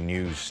local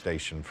news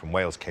station from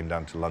Wales came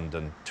down to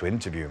London to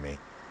interview me.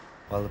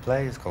 Well, the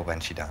play is called When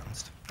She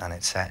Danced, and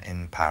it's set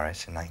in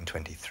Paris in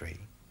 1923,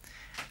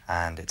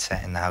 and it's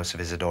set in the house of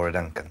Isadora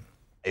Duncan.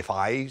 If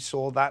I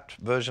saw that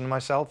version of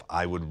myself,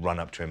 I would run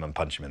up to him and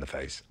punch him in the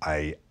face.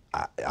 I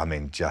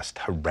mean, just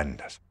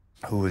horrendous.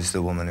 Who was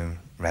the woman who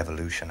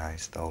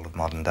revolutionised the whole of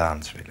modern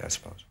dance, really, I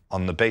suppose?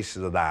 On the basis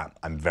of that,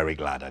 I'm very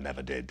glad I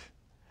never did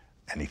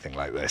anything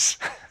like this,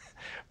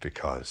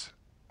 because,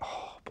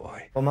 oh,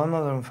 boy. Well, my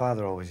mother and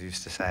father always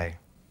used to say,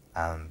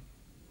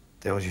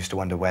 They always used to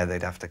wonder where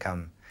they'd have to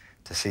come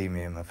to see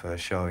me in my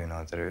first show, you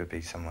know, that it would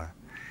be somewhere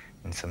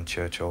in some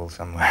church hall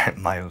somewhere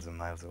miles and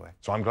miles away.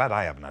 So I'm glad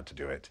I haven't had to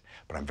do it,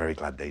 but I'm very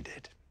glad they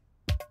did.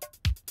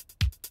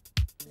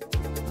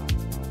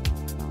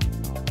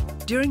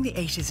 During the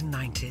 80s and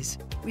 90s,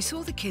 we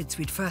saw the kids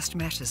we'd first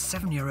met as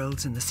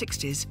 7-year-olds in the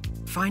 60s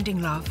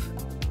finding love,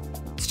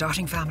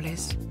 starting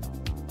families,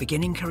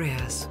 beginning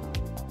careers.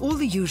 All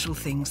the usual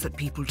things that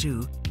people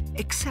do,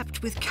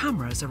 except with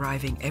cameras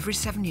arriving every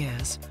 7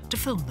 years to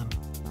film them.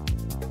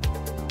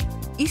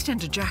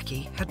 EastEnder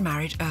Jackie had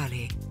married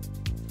early.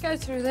 Go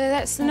through there,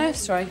 that's the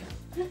nursery.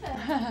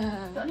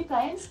 Got any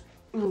plans?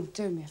 Oh,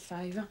 do me a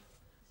favour.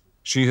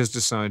 She has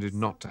decided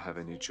not to have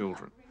any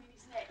children.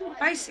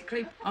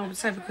 Basically, I would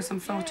say because I'm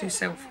far too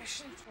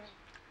selfish.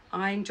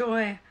 I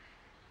enjoy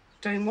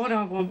doing what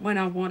I want, when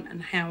I want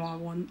and how I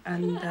want,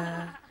 and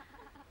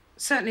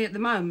certainly at the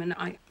moment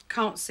I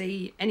can't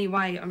see any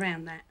way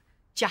around that.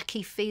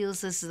 Jackie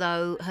feels as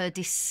though her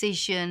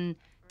decision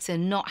to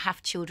not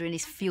have children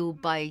is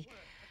fueled by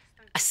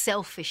a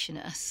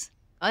selfishness.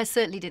 I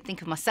certainly didn't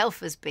think of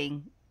myself as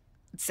being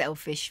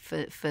selfish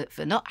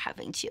for not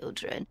having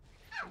children.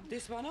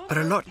 But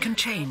a lot can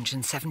change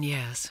in 7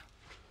 years.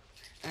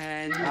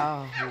 And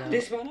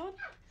this one on.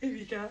 Here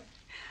we go.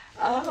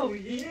 Oh,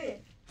 yeah.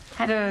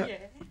 Had a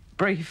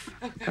brief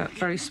but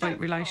very sweet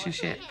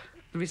relationship,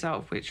 the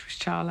result of which was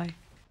Charlie.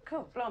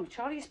 God, blimey,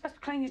 Charlie, you're supposed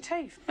to clean your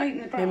teeth.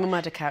 Eating the brush. My mum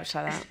had a couch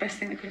like that. That's the best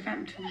thing that could have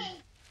happened to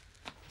me.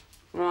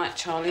 Right,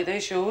 Charlie,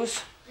 there's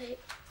yours.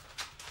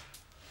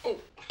 Oh,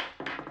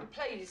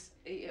 please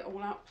eat it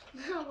all up.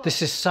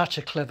 This is such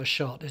a clever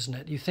shot, isn't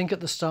it? You think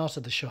at the start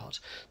of the shot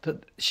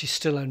that she's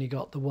still only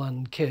got the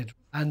one kid.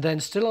 And then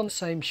still on the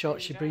same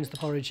shot, she brings the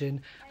porridge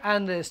in,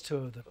 and there's 2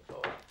 of them.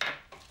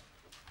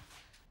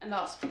 And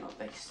last but not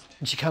least.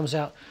 And she comes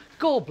out,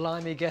 God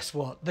blimey, guess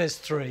what? There's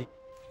 3.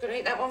 Gonna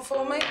eat that one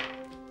for me?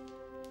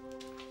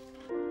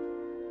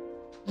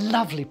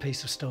 Lovely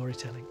piece of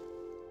storytelling.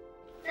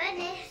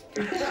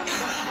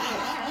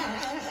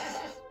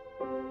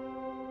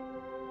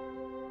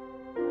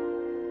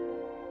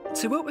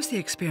 So what was the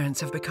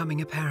experience of becoming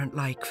a parent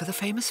like for the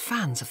famous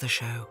fans of the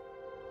show?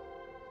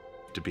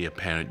 To be a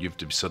parent, you have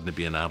to suddenly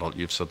be an adult,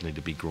 you have suddenly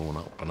to be grown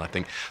up. And I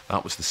think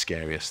that was the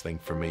scariest thing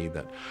for me,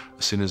 that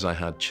as soon as I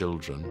had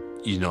children,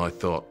 you know, I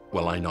thought,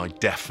 well, I now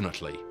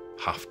definitely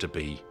have to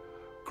be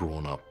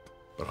grown up.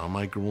 But am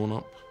I grown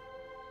up?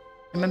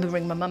 I remember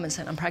ringing my mum and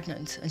saying I'm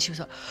pregnant, and she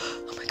was like,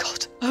 oh my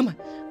God, oh my.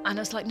 And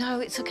I was like, no,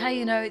 it's okay,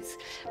 you know, it's,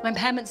 my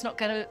impairment's not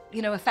going to,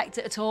 you know, affect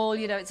it at all,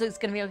 you know, it's going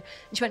to be, and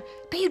she went,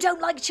 but you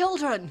don't like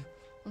children.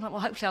 I'm like, well,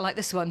 hopefully I like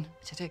this one,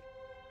 which I do.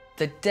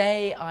 The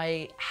day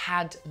I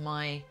had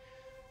my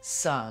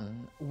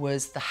son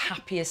was the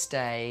happiest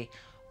day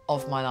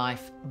of my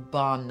life,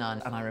 bar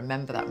none. And I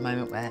remember that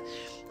moment where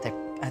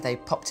they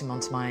popped him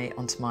onto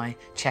my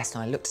chest,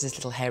 and I looked at his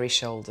little hairy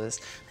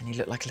shoulders, and he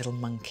looked like a little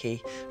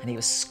monkey, and he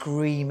was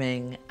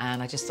screaming,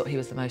 and I just thought he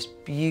was the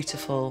most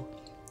beautiful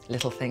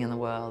little thing in the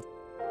world.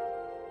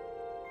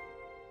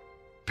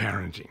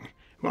 Parenting.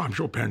 Well, I'm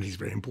sure parenting is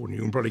very important.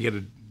 You can probably get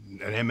an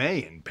MA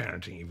in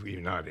parenting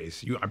even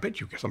nowadays. I bet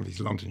you some of these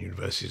London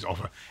universities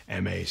offer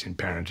MAs in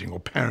parenting or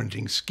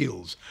parenting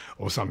skills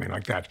or something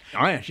like that.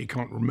 I actually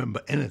can't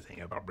remember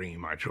anything about bringing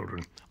my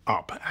children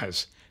up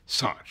as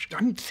such. I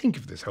didn't think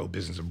of this whole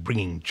business of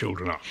bringing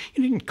children up.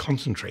 You didn't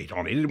concentrate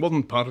on it. It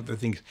wasn't part of the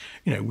things,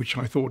 you know, which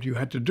I thought you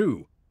had to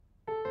do.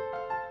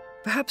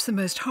 Perhaps the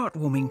most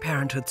heartwarming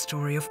parenthood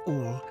story of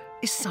all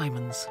is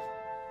Simon's.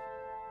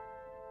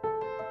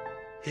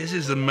 His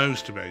is the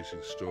most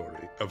amazing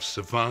story of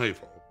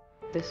survival.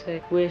 They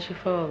say, where's your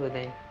father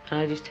then?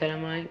 And I just tell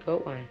him I ain't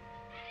got one.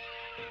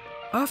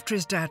 After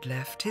his dad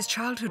left, his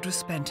childhood was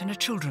spent in a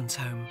children's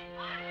home.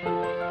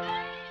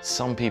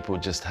 Some people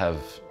just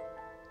have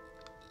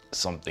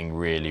something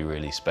really,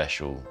 really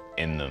special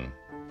in them.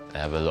 They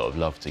have a lot of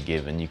love to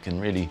give, and you can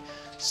really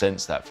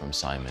sense that from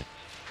Simon.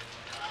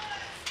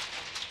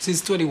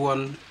 Since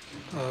 21,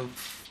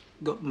 I've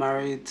got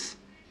married,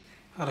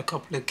 had a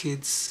couple of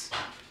kids.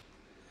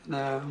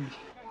 By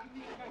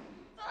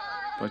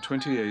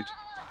 28,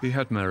 he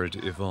had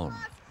married Yvonne,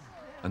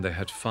 and they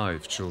had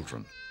 5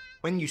 children.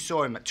 When you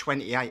saw him at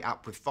 28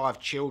 up with 5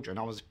 children,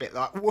 I was a bit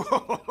like,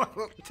 whoa,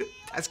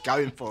 that's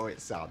going for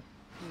it, son.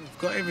 They've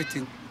got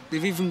everything.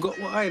 They've even got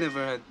what I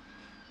never had.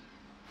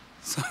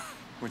 So,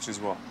 which is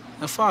what?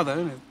 A father,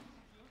 isn't it?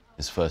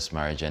 His first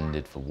marriage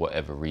ended for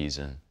whatever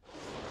reason.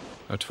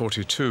 At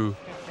 42,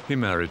 he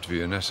married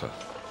Vianetta.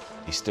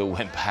 He still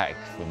went back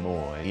for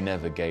more. He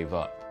never gave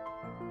up.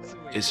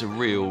 It's a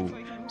real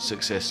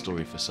success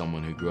story for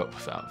someone who grew up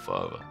without a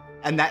father.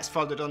 And that's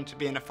followed on to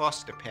being a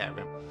foster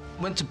parent.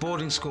 Went to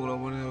boarding school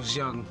when I was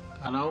young,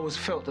 and I always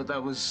felt that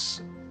that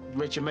was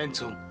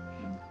regimental.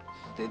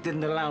 It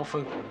didn't allow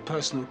for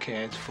personal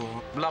care, for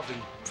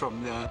loving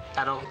from the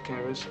adult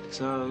carers.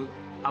 So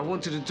I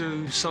wanted to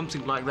do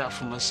something like that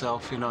for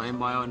myself, you know, in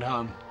my own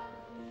home.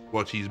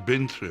 What he's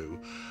been through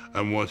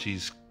and what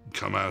he's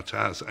come out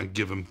as and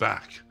given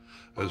back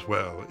as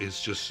well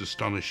is just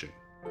astonishing.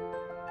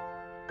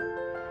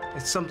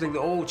 It's something that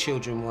all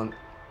children want.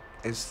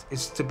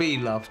 It's to be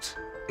loved.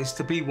 It's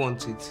to be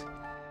wanted.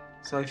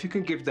 So if you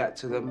can give that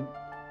to them,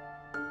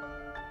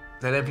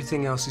 then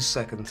everything else is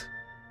second.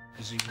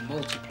 Because you were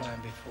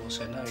multiplying before,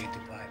 so now you're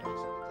dividing.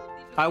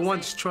 I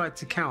once tried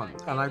to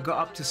count, and I got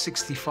up to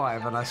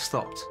 65, and I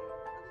stopped.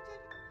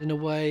 In a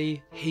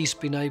way, he's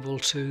been able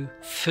to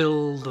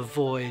fill the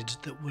void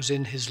that was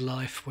in his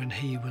life when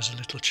he was a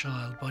little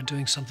child by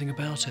doing something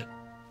about it,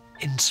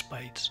 in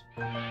spades.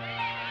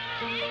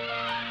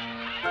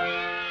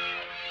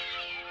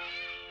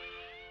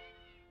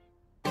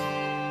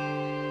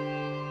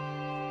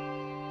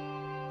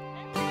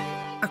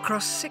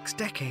 Across 6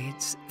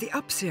 decades, the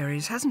Up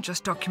series hasn't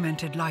just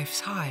documented life's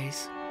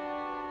highs.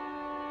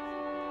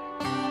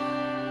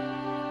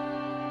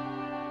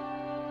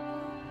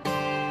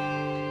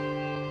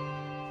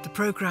 The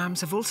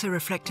programmes have also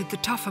reflected the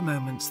tougher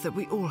moments that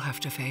we all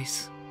have to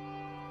face.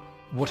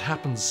 What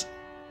happens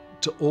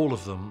to all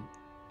of them,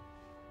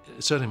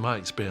 certainly in my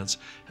experience,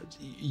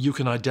 you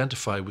can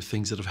identify with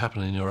things that have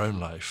happened in your own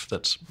life,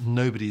 that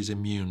nobody is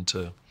immune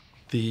to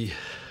the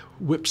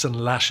whips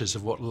and lashes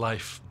of what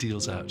life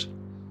deals out.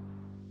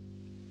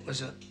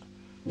 Was it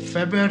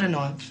February the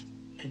 9th,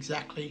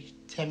 exactly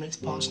 10 minutes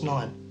past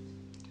 9.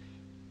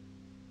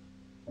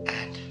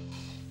 And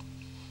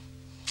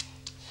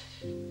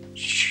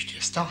she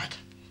just died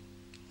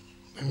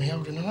with me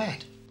holding her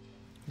hand.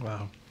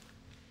 Wow.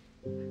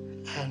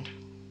 And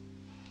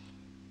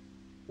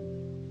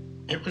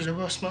it was the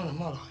worst moment of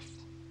my life.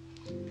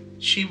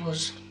 She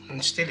was,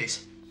 and still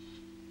is,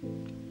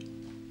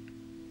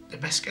 the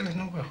best girl in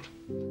the world.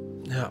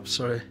 Yeah,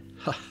 sorry.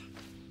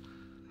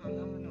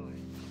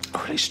 I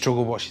really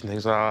struggle watching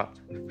things like that.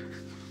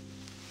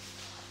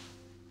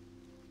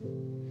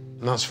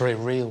 And that's very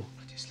real.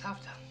 I just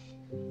loved her.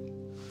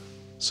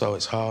 So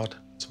it's hard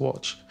to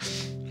watch.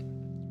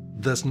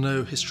 There's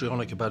no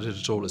histrionic about it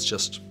at all, it's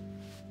just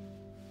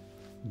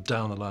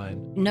down the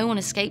line. No one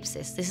escapes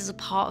this. This is a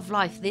part of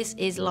life. This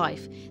is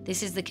life.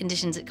 This is the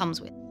conditions it comes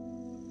with.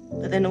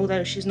 But then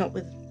although she's not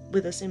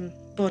with us in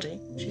body,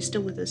 she's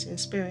still with us in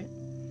spirit.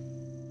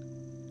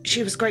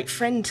 She was a great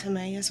friend to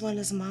me as well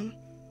as a mum.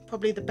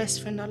 Probably the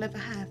best friend I'll ever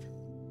have.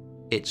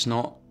 It's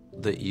not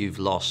that you've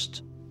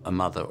lost a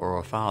mother or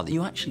a father.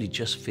 You actually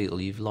just feel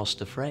you've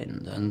lost a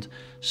friend. And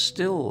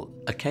still,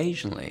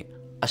 occasionally,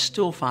 I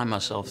still find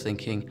myself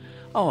thinking,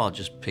 oh, I'll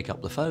just pick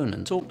up the phone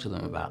and talk to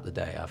them about the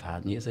day I've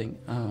had. And you think,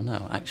 oh,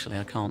 no, actually,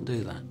 I can't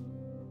do that.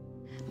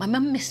 My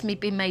mum missed me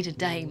being made a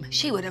dame.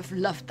 She would have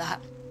loved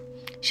that.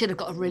 She'd have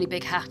got a really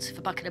big hat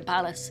for Buckingham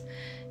Palace.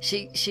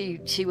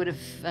 She would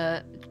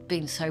have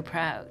been so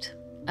proud.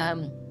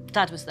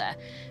 Dad was there.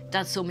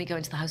 Dad saw me go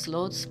into the House of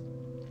Lords,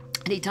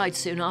 and he died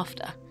soon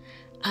after.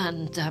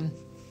 And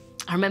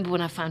I remember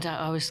when I found out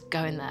I was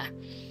going there,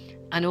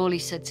 and all he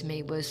said to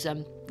me was,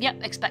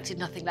 yep, expected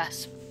nothing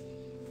less.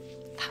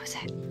 That was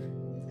it.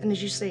 And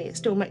as you see, it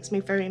still makes me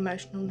very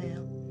emotional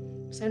now.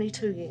 It's only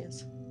 2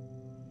 years.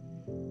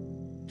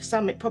 For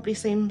some, it probably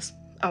seems,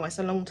 oh, it's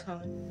a long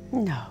time.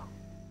 No.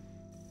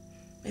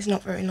 It's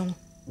not very long.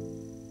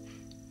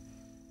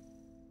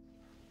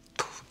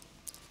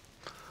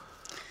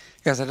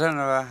 Yes, I don't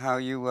know how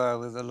you were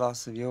with the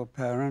loss of your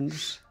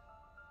parents.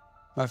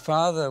 My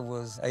father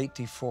was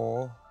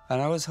 84,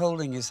 and I was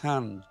holding his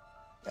hand.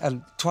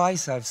 And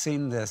twice I've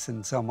seen this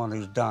in someone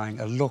who's dying,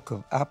 a look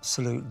of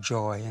absolute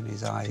joy in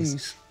his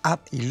eyes.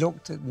 He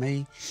looked at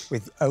me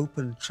with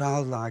open,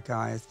 childlike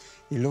eyes.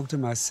 He looked at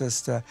my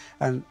sister,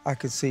 and I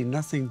could see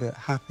nothing but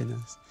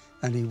happiness.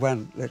 And he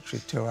went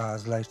literally 2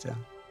 hours later.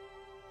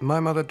 My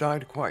mother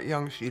died quite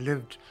young. She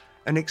lived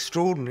an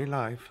extraordinary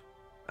life.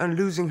 And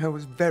losing her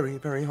was very,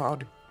 very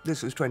hard.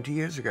 This was 20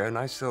 years ago, and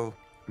I still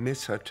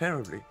miss her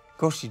terribly. Of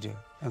course you do,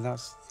 and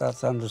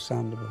that's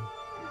understandable.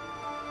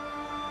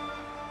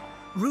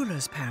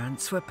 Rula's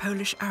parents were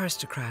Polish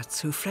aristocrats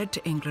who fled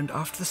to England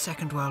after the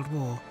Second World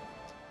War.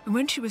 And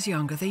when she was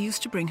younger, they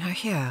used to bring her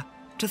here,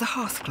 to the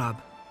Hearth Club,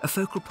 a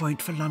focal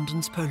point for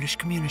London's Polish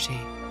community.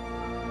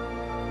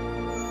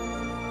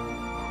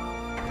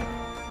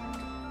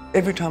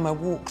 Every time I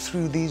walk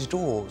through these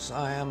doors,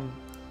 I am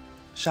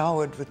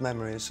showered with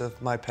memories of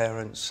my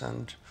parents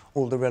and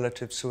all the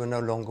relatives who are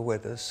no longer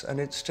with us, and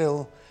it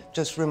still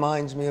just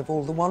reminds me of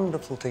all the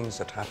wonderful things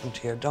that happened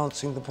here.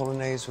 Dancing the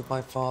Polonaise with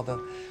my father,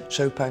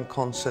 Chopin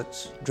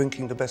concerts,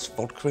 drinking the best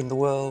vodka in the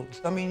world.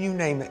 I mean, you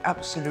name it,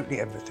 absolutely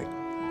everything.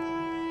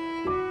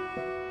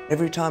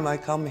 Every time I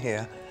come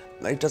here,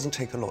 it doesn't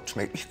take a lot to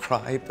make me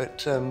cry,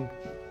 but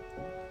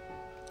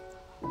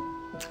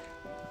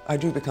I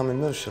do become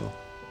emotional.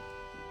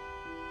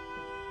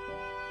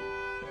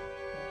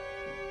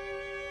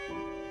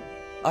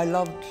 I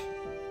loved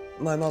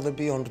my mother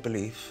beyond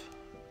belief.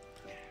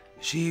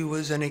 She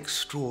was an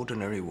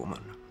extraordinary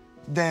woman.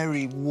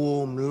 Very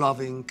warm,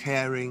 loving,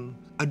 caring,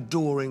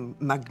 adoring,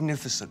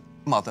 magnificent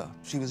mother.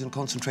 She was in a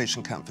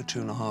concentration camp for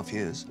 2.5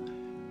 years,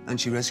 and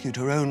she rescued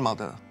her own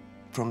mother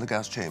from the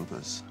gas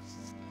chambers.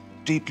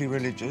 Deeply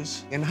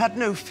religious, and had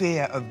no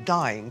fear of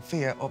dying,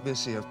 fear,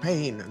 obviously, of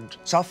pain and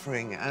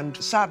suffering and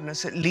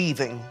sadness at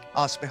leaving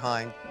us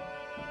behind.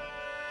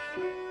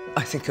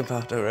 I think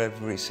about her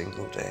every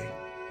single day.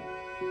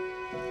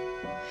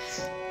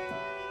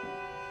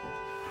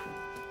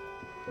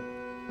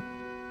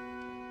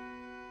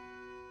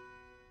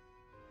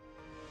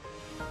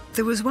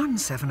 There was one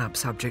 7-Up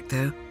subject,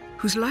 though,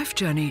 whose life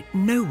journey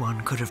no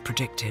one could have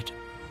predicted.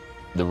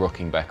 The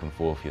rocking back and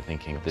forth, you're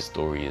thinking this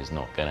story is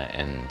not going to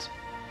end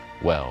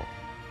well.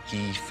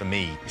 He, for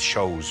me,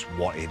 shows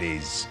what it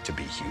is to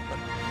be human.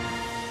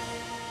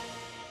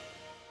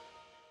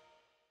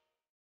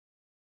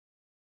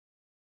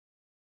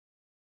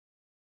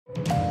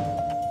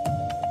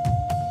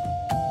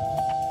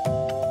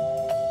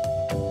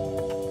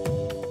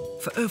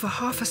 For over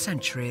half a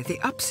century, the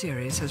Up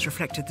series has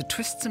reflected the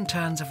twists and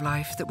turns of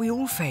life that we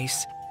all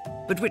face,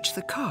 but which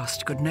the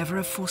cast could never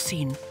have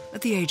foreseen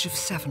at the age of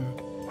 7.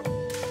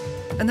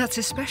 And that's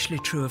especially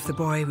true of the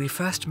boy we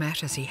first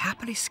met as he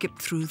happily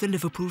skipped through the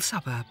Liverpool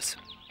suburbs.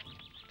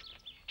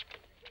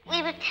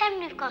 We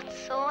pretend we've got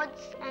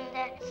swords, and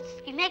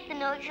we make the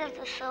noises of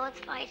the swords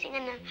fighting,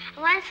 and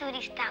when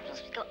somebody stabs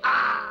us, we go,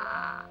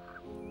 ah!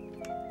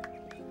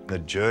 The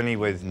journey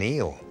with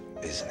Neil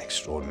is an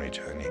extraordinary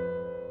journey.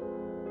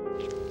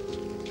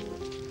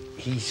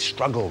 He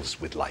struggles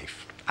with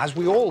life, as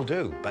we all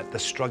do, but the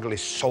struggle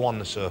is so on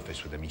the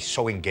surface with him. He's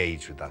so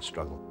engaged with that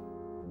struggle.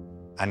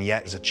 And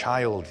yet, as a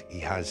child, he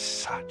has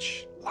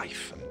such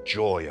life and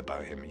joy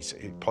about him. He's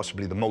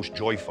possibly the most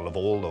joyful of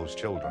all those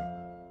children.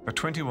 At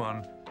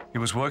 21, he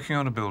was working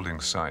on a building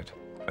site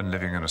and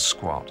living in a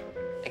squat.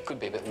 It could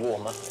be a bit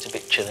warmer, it's a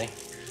bit chilly,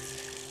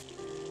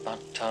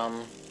 but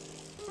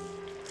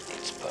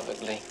it's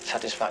perfectly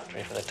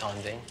satisfactory for the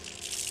time being.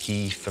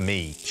 He, for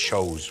me,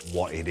 shows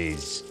what it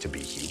is to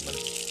be human,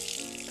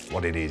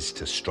 what it is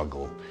to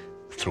struggle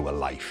through a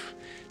life,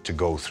 to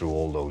go through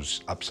all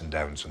those ups and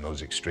downs and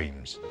those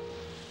extremes.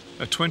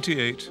 At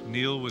 28,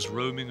 Neil was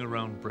roaming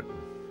around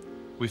Britain.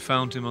 We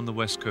found him on the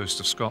west coast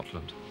of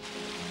Scotland.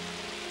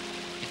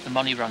 If the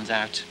money runs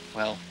out,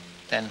 well,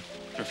 then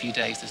for a few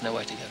days there's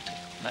nowhere to go to.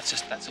 And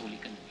that's all you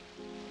can do.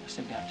 You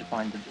simply have to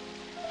find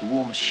the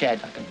warmest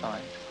shed I can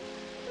find.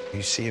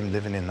 You see him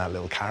living in that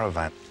little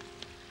caravan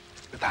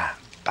with that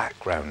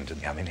background,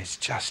 and I mean, it's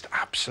just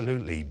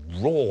absolutely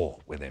raw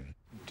with him.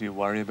 Do you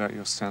worry about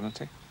your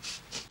sanity?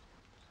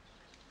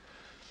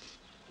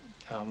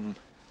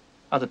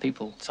 Other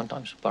people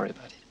sometimes worry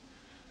about it.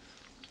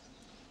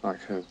 Like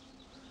who?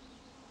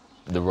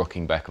 The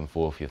rocking back and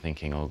forth, you're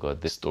thinking, oh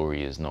God, this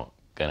story is not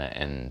going to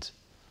end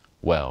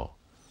well.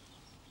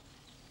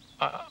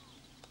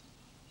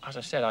 As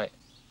I said, I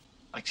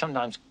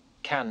sometimes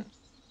can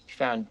be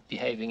found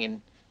behaving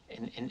in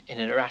an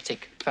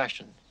erratic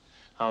fashion.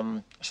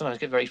 I sometimes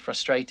get very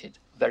frustrated,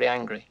 very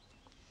angry,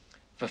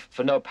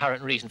 for no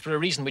apparent reason, for a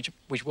reason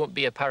which won't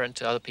be apparent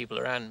to other people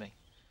around me.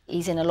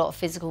 He's in a lot of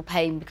physical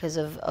pain because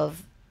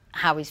of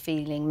how he's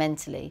feeling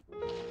mentally.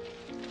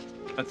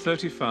 At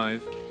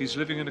 35, he's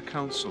living in a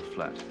council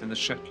flat in the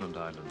Shetland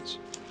Islands.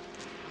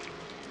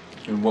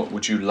 And what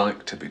would you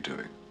like to be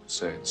doing,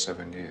 say, in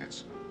 7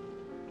 years?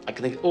 I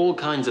can think of all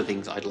kinds of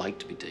things I'd like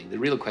to be doing. The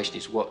real question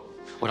is, what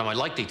am I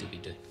likely to be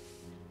doing?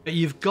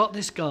 You've got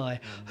this guy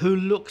who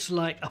looks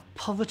like a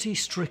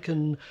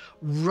poverty-stricken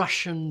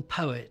Russian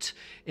poet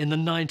in the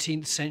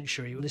 19th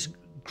century, with this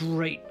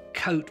great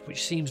coat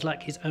which seems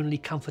like his only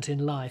comfort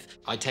in life.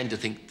 I tend to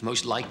think the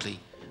most likely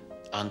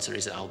answer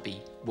is that I'll be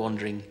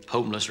wandering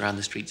homeless around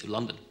the streets of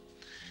London.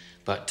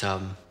 But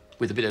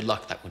with a bit of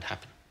luck, that would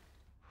happen.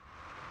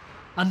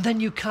 And then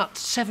you cut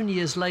 7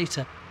 years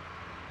later.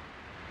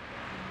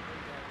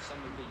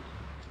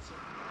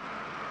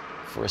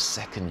 For a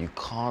second, you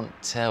can't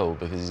tell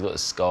because he's got a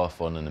scarf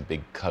on and a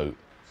big coat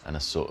and a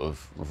sort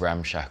of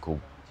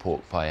ramshackle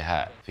pork pie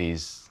hat. If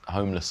he's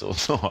homeless or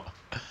not.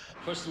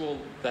 First of all,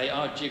 they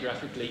are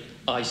geographically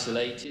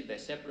isolated. They're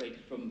separated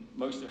from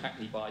most of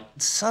Hackney by...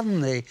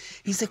 Suddenly,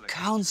 he's a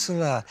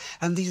counsellor,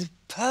 and he's a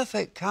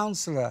perfect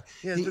counsellor.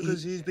 Yes,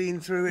 because he's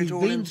been through it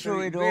all. He's been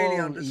through it really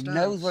all. understands. He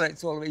knows what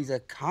it's all about. He's a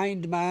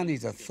kind man.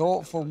 He's a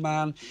thoughtful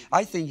man.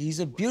 I think he's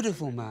a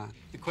beautiful man.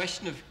 The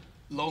question of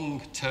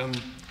long-term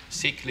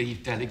sick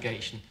leave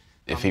delegation...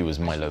 If he was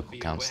my local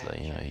councillor,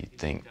 you know, you'd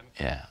think,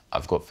 yeah,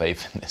 I've got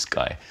faith in this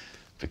guy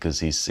because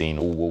he's seen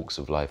all walks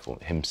of life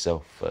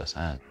himself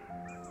firsthand.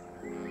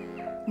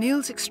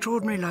 Neil's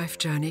extraordinary life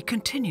journey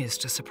continues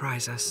to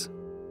surprise us.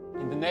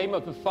 In the name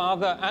of the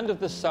Father, and of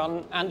the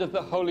Son, and of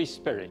the Holy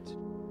Spirit.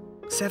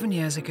 7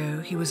 years ago,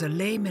 he was a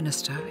lay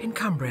minister in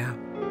Cumbria.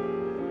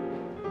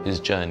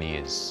 His journey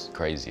is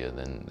crazier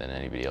than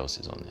anybody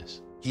else's on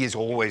this. He is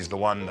always the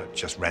one that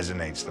just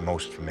resonates the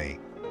most for me.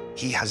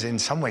 He has, in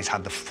some ways,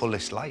 had the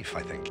fullest life,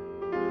 I think.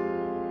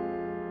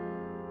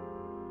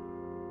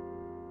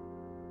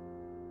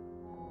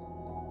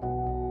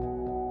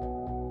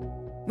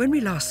 When we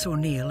last saw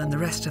Neil and the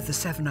rest of the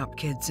 7-Up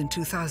kids in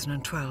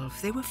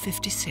 2012, they were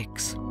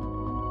 56.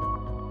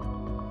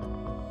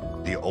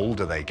 The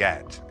older they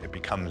get, it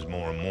becomes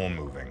more and more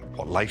moving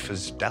what life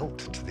has dealt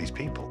to these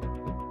people.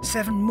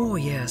 7 more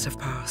years have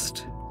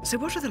passed. So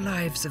what are the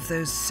lives of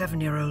those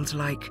 7-year-olds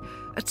like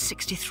at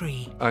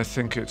 63? I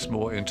think it's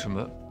more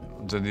intimate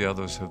than the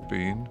others have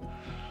been.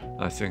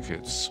 I think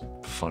it's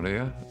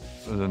funnier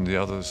than the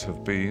others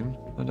have been,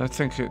 and I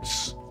think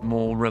it's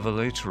more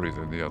revelatory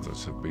than the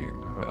others have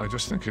been. I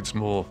just think it's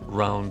more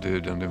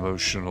rounded and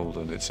emotional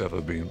than it's ever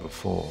been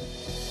before.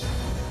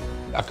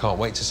 I can't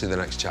wait to see the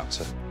next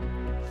chapter,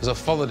 because I've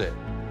followed it.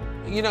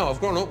 You know, I've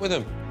grown up with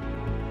him.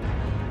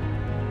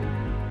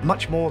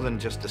 Much more than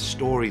just a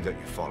story that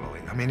you're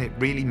following. I mean, it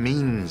really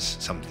means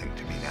something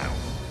to me now,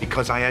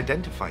 because I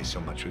identify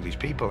so much with these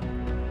people.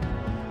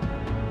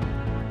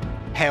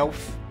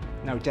 Health,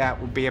 no doubt,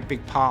 will be a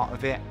big part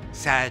of it.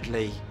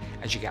 Sadly,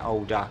 as you get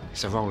older,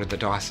 it's a roll of the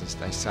dice, as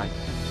they say.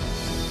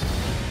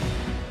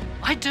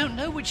 I don't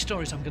know which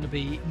stories I'm going to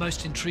be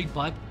most intrigued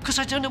by, because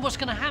I don't know what's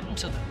going to happen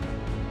to them.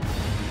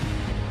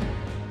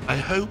 I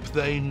hope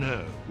they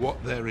know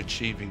what they're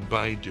achieving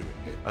by doing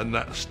it, and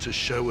that's to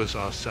show us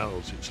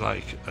ourselves. It's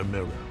like a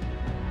mirror.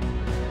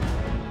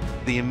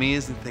 The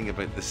amazing thing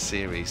about this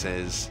series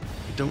is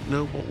you don't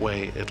know what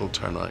way it'll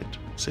turn out.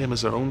 Same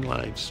as our own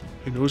lives.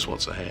 Who knows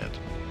what's ahead?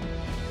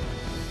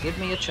 Give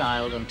me a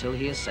child until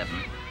he is 7,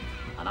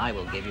 and I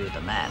will give you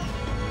the man.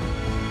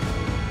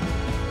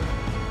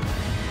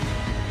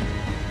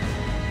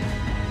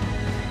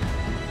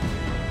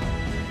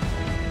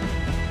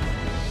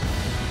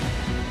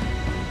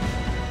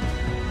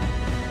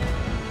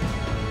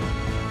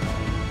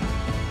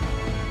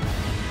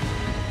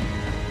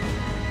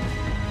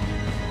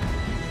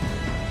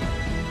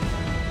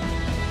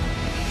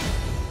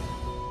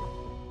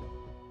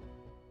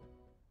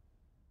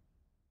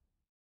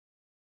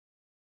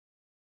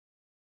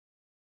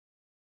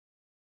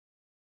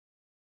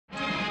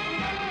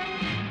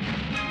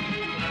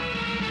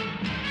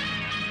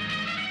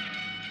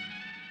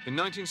 In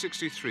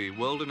 1963,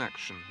 World in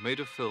Action made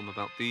a film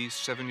about these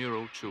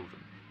 7-year-old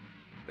children.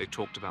 They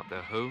talked about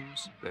their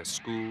homes, their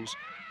schools,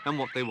 and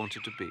what they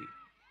wanted to be.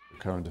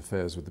 Current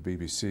affairs with the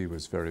BBC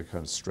was very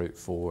kind of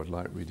straightforward,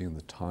 like reading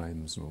the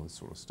Times and all this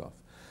sort of stuff.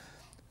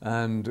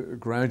 And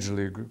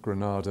gradually,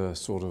 Granada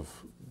sort of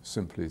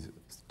simply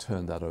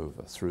turned that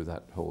over through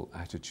that whole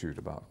attitude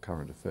about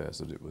current affairs,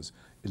 that it was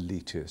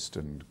elitist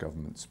and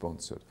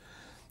government-sponsored.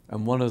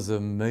 And one of the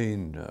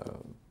main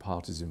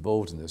parties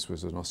involved in this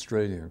was an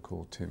Australian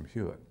called Tim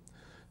Hewitt,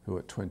 who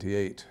at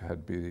 28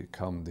 had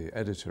become the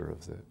editor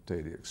of the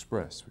Daily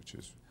Express, which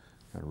is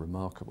kind of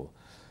remarkable.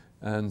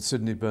 And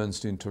Sidney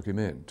Bernstein took him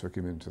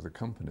into the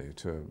company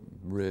to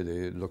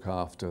really look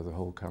after the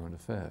whole current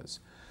affairs.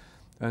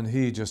 And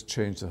he just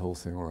changed the whole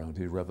thing around.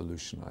 He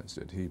revolutionized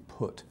it. He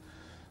put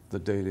the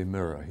Daily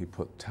Mirror, he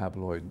put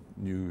tabloid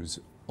news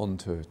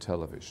onto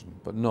television,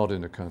 but not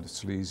in a kind of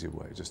sleazy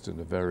way, just in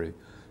a very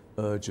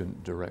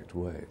urgent, direct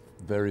way.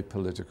 Very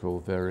political,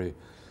 very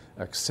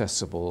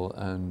accessible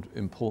and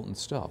important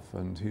stuff.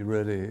 And he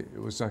really, it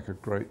was like a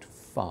great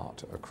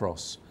fart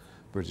across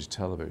British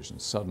television.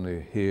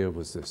 Suddenly here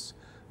was this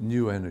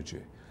new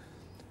energy.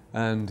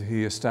 And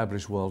he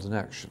established World in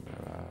Action,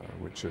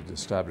 which had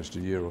established a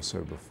year or so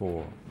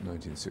before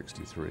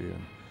 1963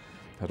 and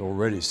had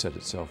already set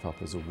itself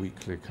up as a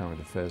weekly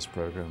current affairs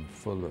program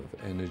full of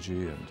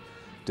energy and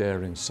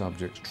daring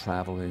subjects,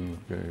 traveling,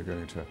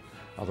 going to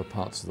other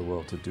parts of the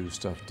world to do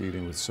stuff,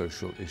 dealing with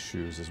social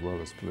issues as well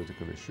as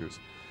political issues.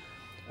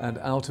 And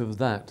out of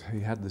that,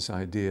 he had this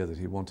idea that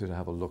he wanted to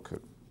have a look at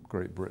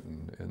Great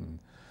Britain in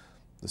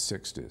the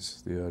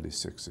 60s, the early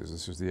 60s.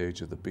 This was the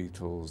age of the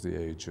Beatles, the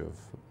age of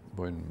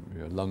when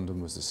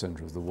London was the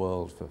centre of the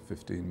world for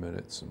 15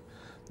 minutes, and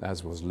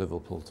as was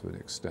Liverpool to an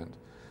extent.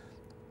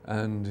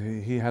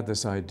 And he had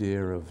this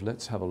idea of,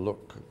 let's have a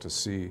look to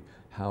see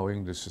how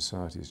English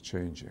society is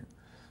changing.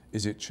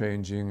 Is it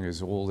changing?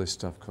 Is all this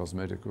stuff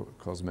cosmetic,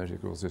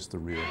 or is this the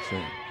real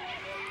thing?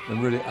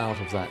 And really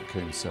out of that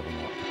came 7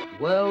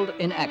 Up. World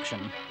in Action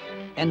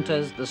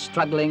enters the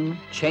struggling,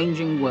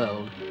 changing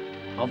world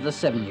of the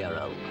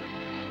 7-year-old.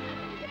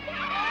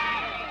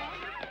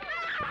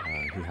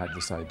 He had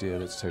this idea,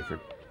 let's take a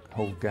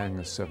whole gang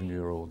of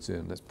 7-year-olds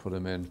in, let's put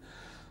them in,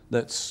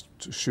 let's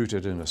shoot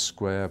it in a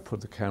square,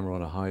 put the camera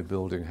on a high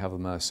building, have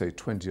them, say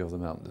 20 of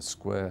them out in the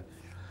square,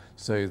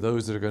 say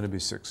those that are going to be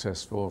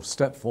successful,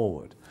 step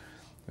forward.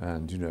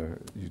 And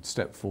you'd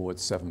step forward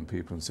 7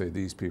 people and say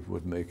these people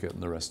would make it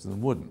and the rest of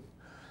them wouldn't.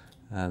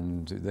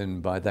 And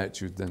then by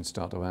that you'd then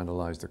start to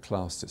analyse the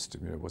class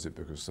system. Was it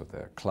because of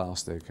their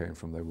class they came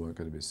from they weren't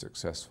going to be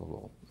successful,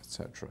 or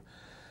etc.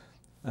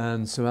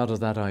 And so out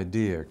of that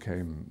idea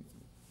came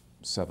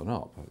 7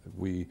 Up.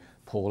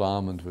 Paul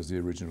Armand was the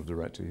original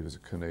director. He was a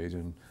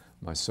Canadian.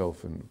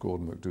 Myself and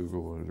Gordon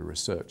McDougall were the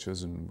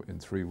researchers, and in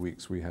 3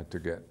 weeks we had to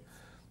get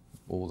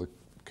all the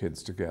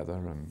kids together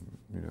and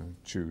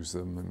choose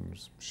them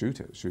and shoot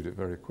it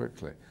very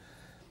quickly.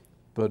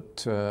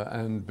 But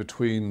and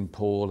between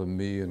Paul and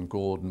me and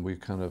Gordon, we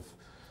kind of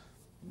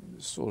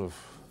sort of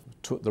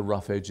took the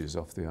rough edges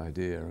off the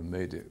idea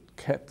and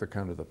kept the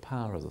kind of the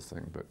power of the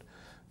thing, but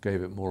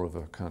gave it more of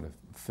a kind of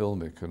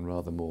filmic and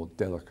rather more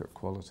delicate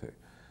quality.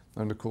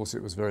 And of course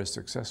it was very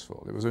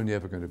successful. It was only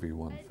ever going to be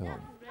one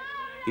film.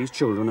 These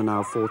children are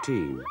now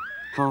 14,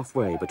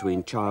 halfway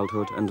between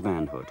childhood and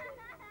manhood.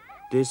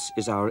 This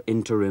is our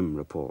interim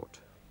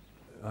report.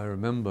 I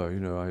remember, you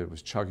know, I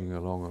was chugging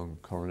along on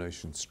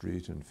Coronation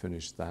Street and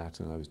finished that,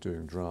 and I was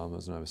doing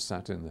dramas, and I was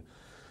sat in the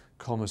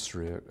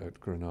commissary at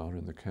Granada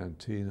in the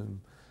canteen, and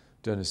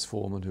Dennis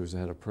Foreman, who was the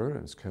head of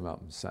programs, came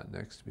up and sat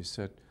next to me. He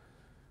said,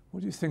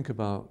 "What do you think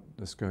about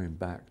us going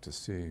back to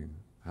seeing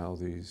how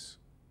these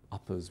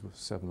uppers with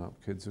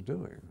 7-Up kids are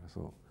doing?" I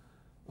thought,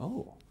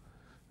 oh,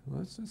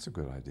 well, that's a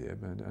good idea.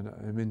 And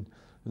I mean,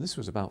 and this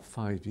was about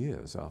 5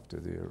 years after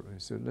the. He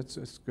said,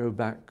 let's go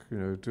back, you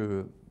know,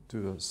 do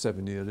a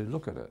 7-yearly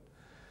look at it.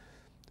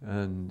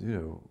 And you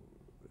know,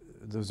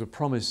 there's a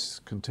promise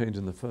contained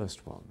in the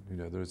first one. You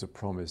know, there is a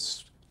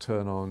promise: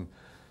 turn on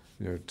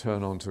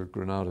to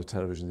Granada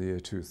television in the year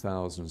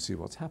 2000 and see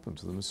what's happened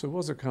to them. And so it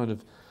was a kind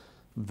of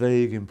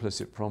vague,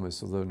 implicit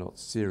promise, although not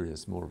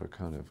serious, more of a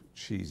kind of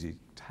cheesy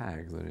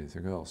tag than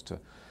anything else to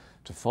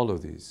follow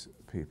these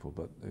people.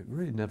 But it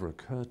really never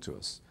occurred to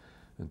us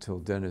until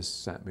Dennis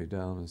sat me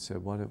down and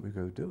said, "Why don't we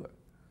go do it?"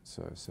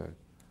 So I said,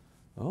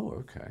 "Oh,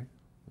 okay."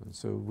 And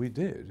so we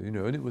did, you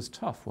know, and it was a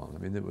tough one. I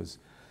mean,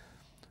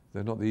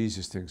 they're not the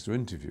easiest things to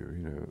interview, you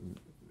know,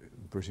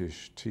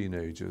 British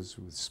teenagers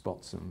with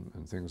spots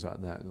and things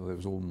like that. It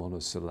was all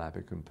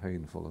monosyllabic and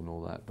painful and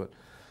all that. But,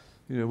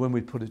 you know, when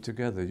we put it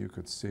together, you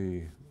could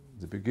see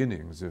the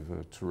beginnings of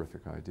a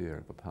terrific idea,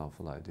 of a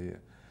powerful idea.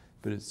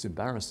 But it's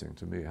embarrassing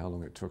to me how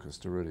long it took us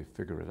to really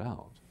figure it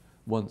out.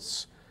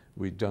 Once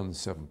we'd done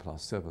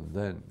 7+7,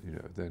 then, you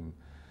know, then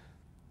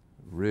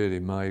really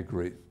my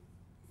great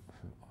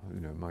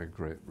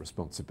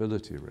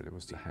responsibility really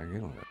was to hang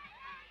in on it.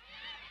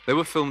 They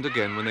were filmed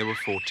again when they were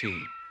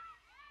 14.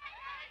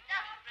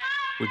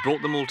 We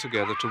brought them all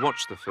together to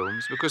watch the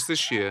films because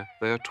this year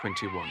they are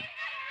 21.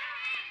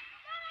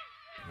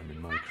 I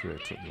mean, my career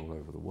took me all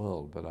over the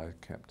world, but I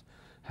kept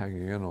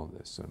hanging in on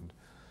this, and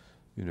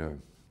you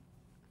know,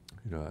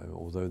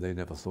 although they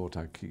never thought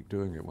I'd keep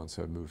doing it once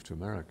I moved to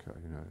America,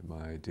 you know,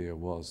 my idea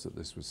was that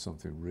this was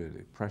something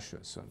really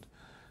precious, and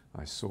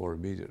I saw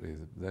immediately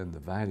then the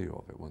value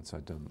of it once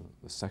I'd done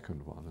the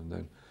second one, and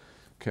then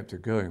kept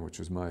it going, which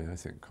was my, I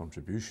think,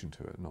 contribution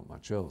to it, not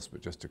much else,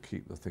 but just to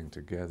keep the thing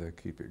together,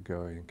 keep it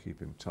going,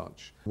 keep in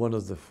touch. One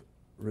of the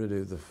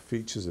really the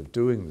features of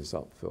doing this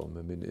Up film,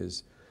 I mean,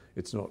 is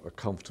it's not a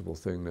comfortable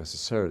thing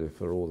necessarily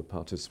for all the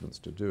participants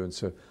to do, and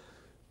so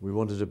we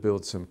wanted to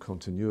build some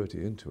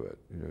continuity into it,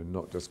 you know,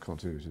 not just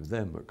continuity of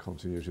them, but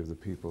continuity of the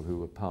people who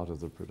were part of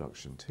the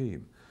production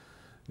team.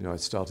 You know, I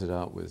started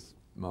out with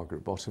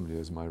Margaret Bottomley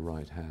as my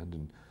right hand,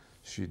 and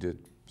she did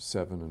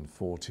 7 and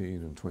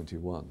 14 and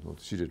 21. Well,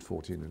 she did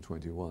 14 and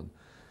 21.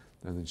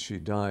 And then she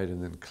died,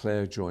 and then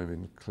Claire joined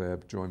me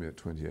at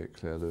 28,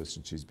 Claire Lewis,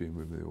 and she's been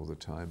with me all the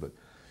time. But,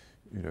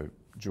 you know,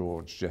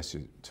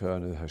 Jesse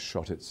Turner has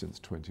shot it since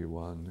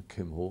 21.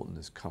 Kim Horton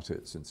has cut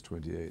it since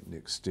 28.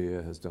 Nick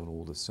Steer has done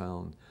all the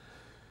sound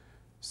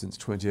since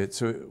 28.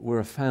 So we're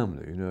a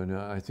family, you know, and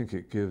I think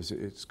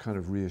it's kind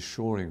of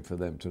reassuring for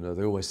them to know.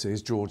 They always say,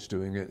 "Is George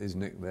doing it? Is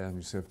Nick there?" And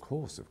you say, of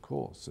course.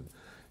 And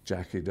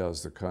Jackie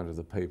does the kind of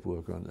the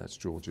paperwork on it. That's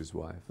George's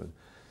wife. And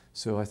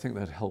so I think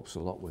that helps a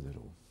lot with it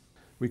all.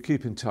 We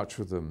keep in touch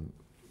with them,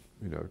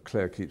 you know,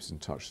 Claire keeps in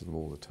touch with them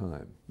all the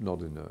time,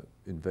 not in an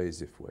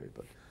invasive way,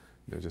 but,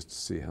 you know, just to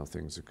see how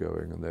things are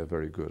going, and they're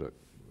very good at,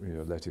 you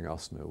know, letting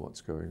us know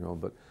what's going on.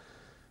 But,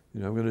 you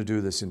know, I'm going to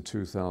do this in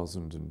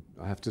 2000, and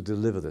I have to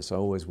deliver this. I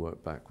always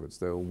work backwards.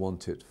 They'll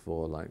want it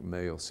for like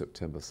May or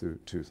September through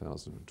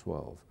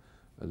 2012,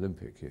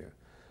 Olympic year.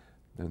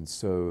 And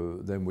so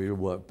then we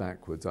work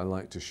backwards. I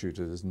like to shoot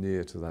it as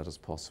near to that as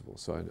possible.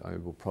 So I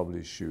will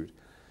probably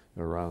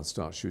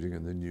start shooting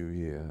in the new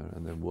year,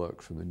 and then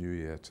work from the new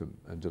year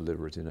and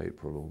deliver it in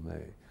April or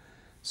May.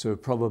 So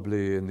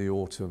probably in the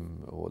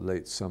autumn or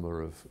late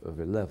summer of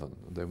 11,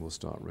 and then we'll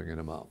start ringing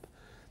them up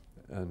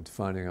and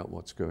finding out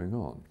what's going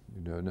on.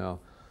 You know, now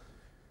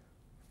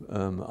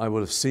I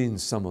would have seen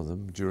some of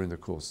them during the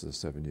course of the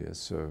 7 years.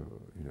 So,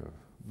 you know,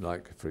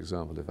 like for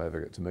example, if I ever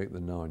get to make the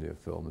Narnia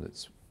film and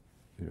it's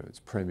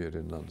premiered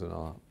in London,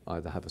 I'll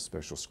either have a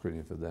special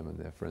screening for them and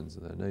their friends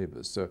and their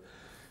neighbours. So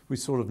we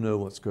sort of know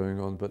what's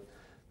going on, but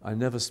I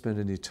never spend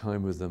any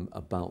time with them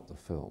about the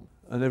film.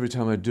 And every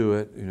time I do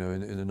it, you know,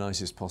 in the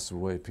nicest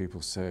possible way,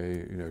 people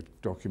say, you know,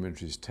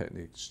 documentaries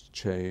techniques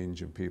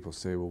change, and people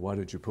say, well, why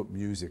don't you put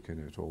music in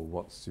it? Or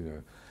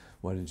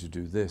why didn't you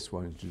do this?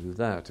 Why didn't you do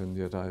that? And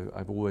yet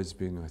I've always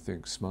been, I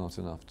think, smart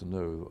enough to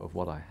know of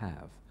what I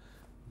have,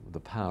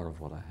 the power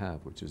of what I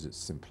have, which is its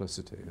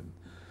simplicity,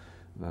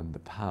 and the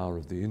power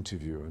of the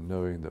interview, and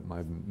knowing that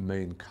my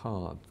main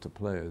card to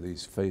play are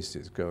these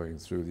faces going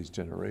through these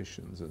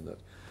generations, and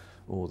that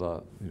all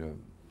the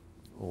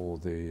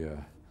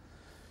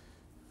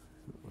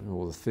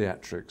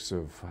theatrics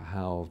of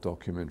how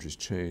documentaries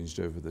changed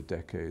over the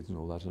decades and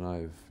all that. And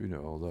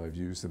although I've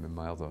used them in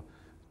my other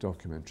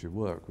documentary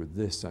work, with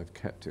this I've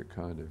kept it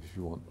kind of, if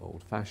you want,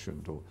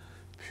 old-fashioned or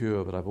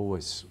pure, but I've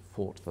always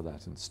fought for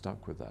that and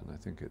stuck with that, and I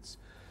think it's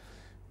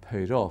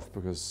paid off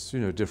because, you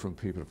know, different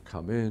people have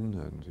come in,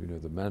 and, you know,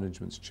 the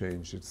management's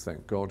changed.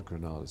 Thank God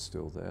Granada's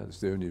still there. It's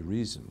the only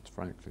reason,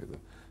 frankly, the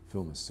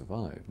film has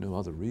survived. No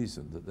other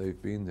reason that they've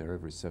been there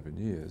every 7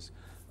 years,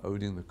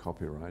 owning the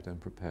copyright and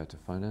prepared to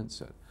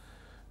finance it.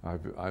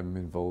 I'm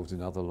involved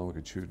in other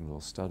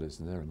longitudinal studies,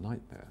 and they're a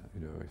nightmare.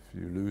 You know, if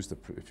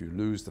you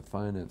lose the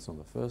finance on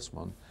the first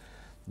one,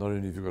 not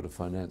only have you got to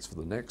finance for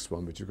the next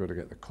one, but you've got to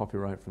get the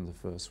copyright from the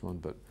first one.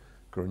 But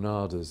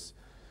Granada's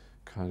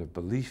kind of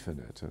belief in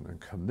it and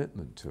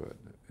commitment to it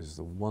is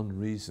the one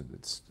reason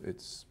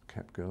it's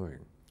kept going.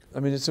 I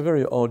mean, it's a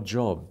very odd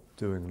job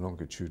doing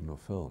longitudinal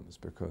films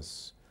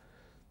because,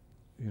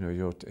 you know,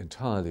 you're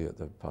entirely at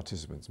the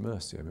participant's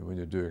mercy. I mean, when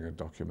you're doing a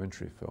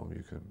documentary film,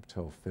 you can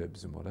tell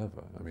fibs and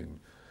whatever. I mean,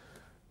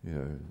 you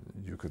know,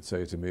 you could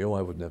say to me, oh,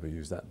 I would never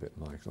use that bit,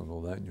 Michael, and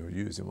all that, and you're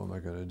using, what am I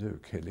going to do,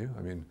 kill you?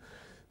 I mean,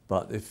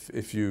 but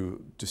if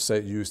you just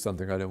say, use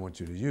something I don't want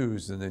you to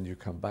use, and then you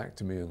come back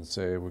to me and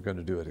say, we're going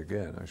to do it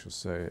again, I shall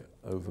say,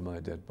 over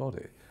my dead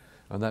body.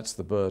 And that's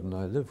the burden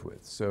I live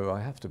with. So I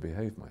have to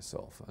behave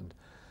myself. And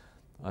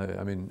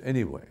I mean,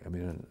 anyway, I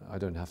mean, I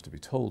don't have to be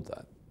told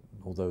that,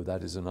 although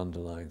that is an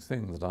underlying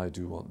thing that I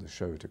do want the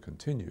show to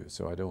continue.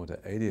 So I don't want to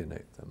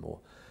alienate them or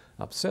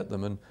upset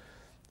them. And,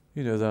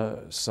 you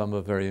know, some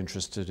are very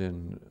interested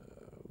in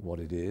what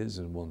it is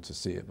and want to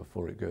see it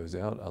before it goes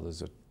out.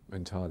 Others are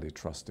entirely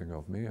trusting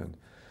of me, and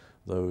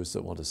those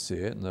that want to see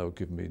it, and they'll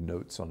give me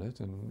notes on it,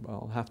 and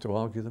I'll have to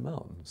argue them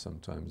out. And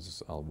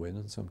sometimes I'll win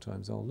and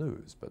sometimes I'll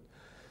lose. But,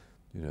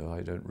 you know,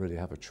 I don't really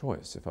have a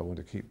choice if I want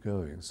to keep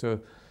going. So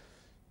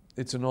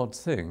it's an odd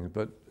thing,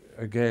 but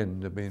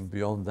again, I mean,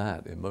 beyond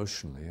that,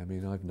 emotionally, I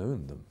mean, I've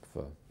known them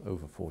for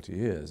over 40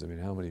 years. I mean,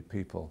 how many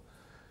people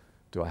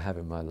do I have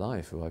in my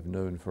life who I've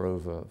known for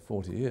over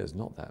 40 years?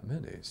 Not that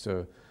many.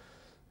 So,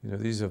 you know,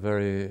 these are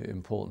very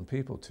important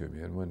people to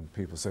me. And when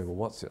people say, well,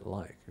 what's it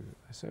like?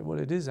 I say, well,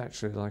 it is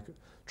actually like,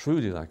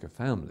 truly like a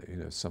family. You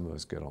know, some of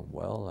us get on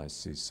well. I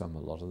see some a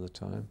lot of the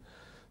time,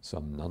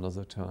 some none of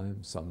the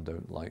time. Some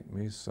don't like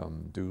me,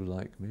 some do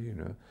like me, you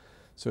know.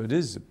 So it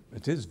is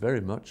very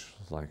much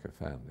like a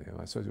family.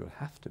 I suppose it would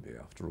have to be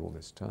after all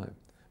this time.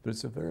 But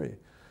it's a very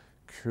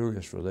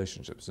curious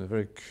relationship. It's a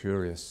very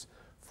curious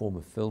form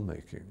of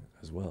filmmaking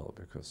as well,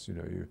 because, you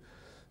know,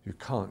 you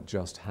can't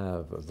just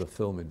have the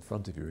film in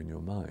front of you in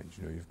your mind.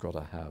 You know, you've got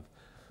to have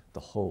the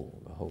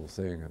whole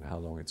thing and how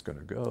long it's going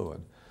to go.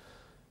 And,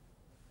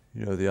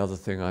 you know, the other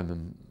thing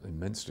I'm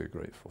immensely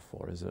grateful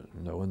for is that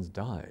no one's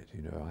died.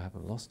 You know, I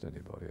haven't lost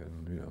anybody.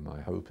 And, you know,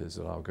 my hope is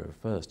that I'll go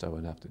first. I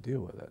won't have to deal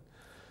with it.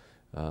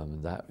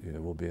 That, you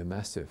know, will be a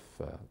massive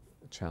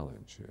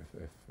challenge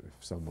if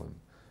someone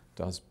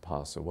does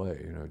pass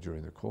away, you know,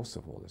 during the course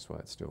of all this while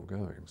it's still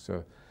going.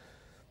 So,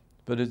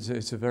 but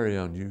it's a very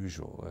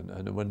unusual,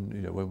 and when,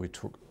 you know, when we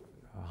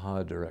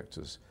hired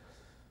directors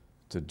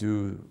to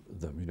do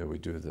them, you know, we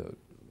do the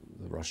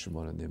Russian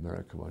one and the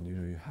American one, you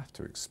know, you have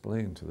to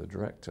explain to the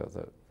director,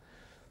 that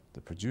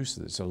the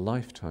producer, it's a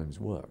lifetime's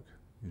work.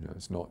 You know,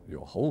 it's not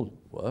your whole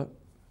work.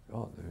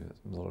 God,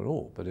 not at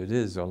all, but it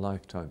is a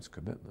lifetime's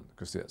commitment,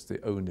 because that's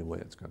the only way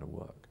it's going to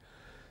work.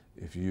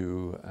 If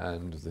you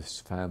and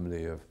this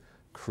family of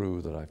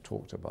crew that I've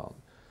talked about,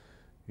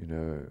 you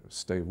know,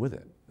 stay with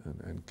it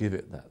and give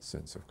it that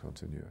sense of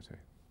continuity.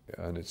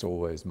 And it's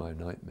always my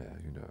nightmare,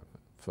 you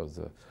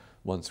know,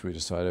 once we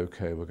decide,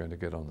 okay, we're going to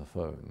get on the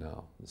phone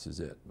now, this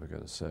is it, we're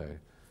going to say,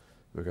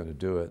 we're going to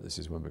do it, this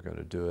is when we're going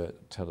to do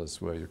it, tell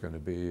us where you're going to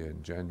be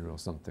in January or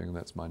something.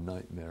 That's my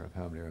nightmare of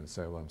how many are going to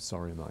say, well, I'm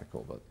sorry,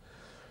 Michael, but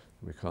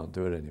we can't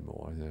do it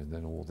anymore. And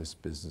then all this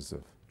business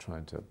of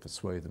trying to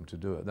persuade them to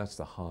do it, that's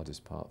the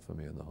hardest part for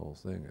me in the whole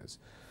thing, is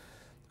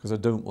because I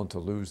don't want to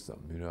lose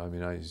them. You know, I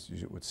mean, I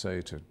would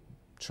say to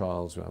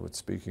Charles when I was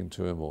speaking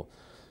to him, or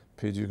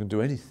Peter, you can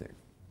do anything.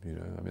 You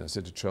know, I mean, I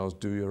said to Charles,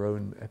 do your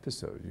own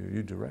episode.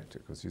 You direct it,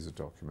 because he's a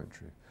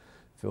documentary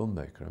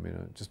filmmaker. I mean,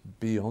 just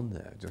be on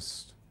there.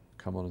 Just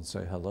come on and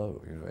say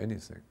hello. You know,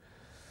 anything.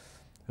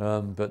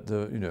 But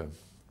you know,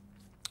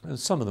 and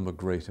some of them are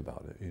great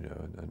about it. You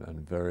know,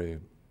 and very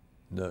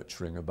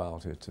nurturing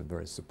about it and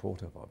very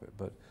supportive of it.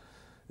 But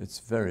it's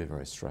very,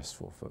 very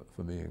stressful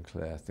for me and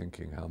Claire,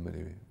 thinking how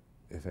many,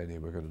 if any,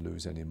 we're going to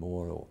lose any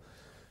more, or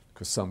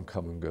because some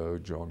come and go,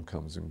 John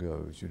comes and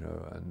goes, you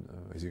know, and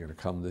is he going to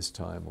come this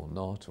time or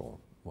not, or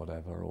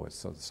whatever, or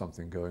it's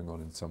something going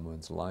on in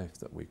someone's life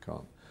that we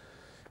can't,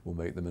 will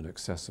make them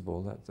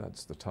inaccessible.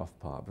 That's the tough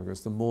part,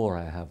 because the more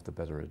I have, the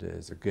better it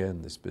is.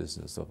 Again, this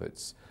business of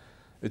it's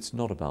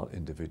not about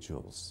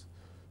individuals.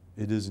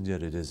 It is and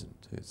yet it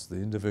isn't. It's the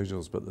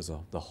individuals, but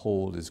the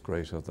whole is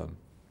greater than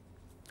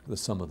the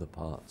sum of the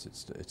parts.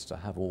 It's to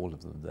have all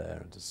of them there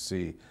and to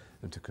see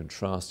and to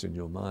contrast in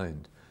your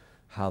mind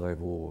how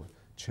they've all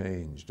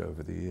changed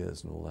over the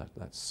years and all that.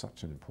 That's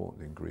such an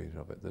important ingredient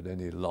of it, that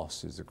any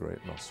loss is a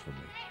great loss for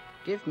me.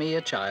 Give me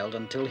a child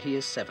until he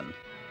is 7,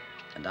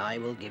 and I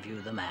will give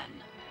you the man.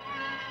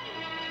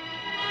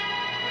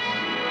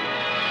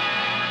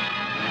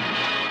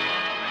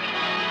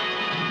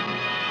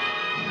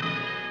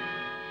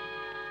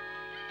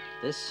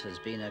 This has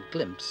been a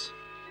glimpse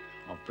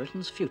of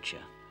Britain's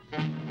future.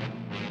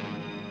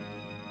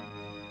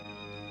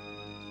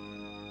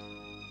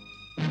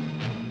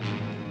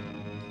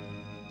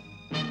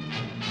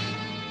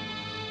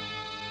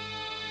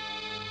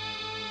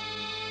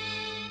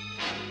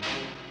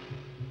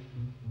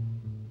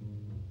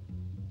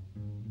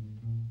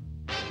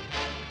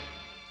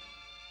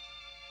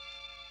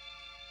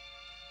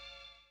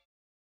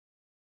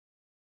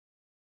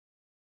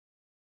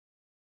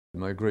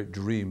 My great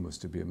dream was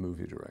to be a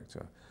movie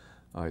director.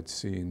 I'd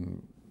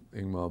seen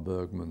Ingmar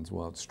Bergman's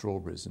Wild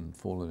Strawberries and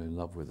fallen in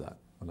love with that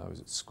when I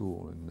was at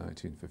school in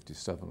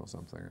 1957 or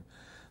something.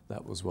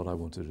 That was what I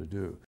wanted to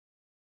do.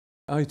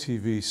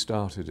 ITV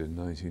started in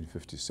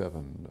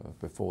 1957.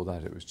 Before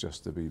that, it was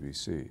just the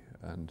BBC.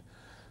 And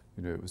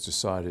it was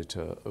decided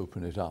to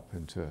open it up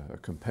into a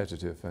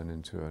competitive and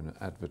into an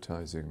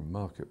advertising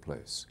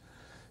marketplace.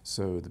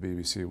 So the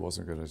BBC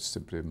wasn't going to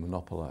simply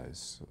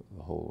monopolise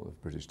the whole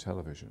of British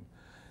television.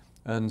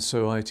 And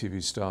so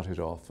ITV started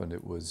off, and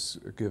it was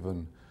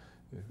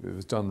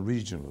done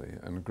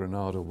regionally, and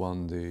Granada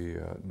won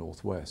the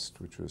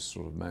Northwest, which was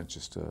sort of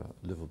Manchester,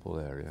 Liverpool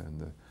area,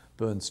 and the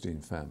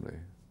Bernstein family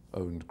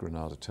owned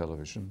Granada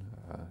Television.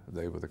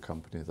 They were the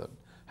company that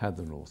had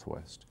the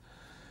Northwest.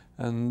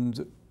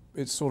 And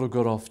it sort of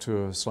got off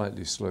to a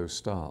slightly slow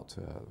start,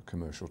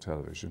 commercial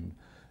television,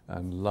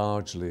 and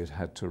largely it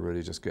had to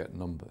really just get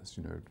numbers.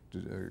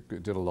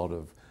 It did a lot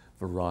of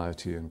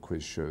variety and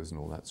quiz shows and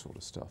all that sort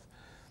of stuff.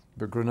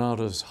 But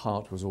Granada's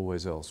heart was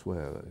always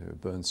elsewhere.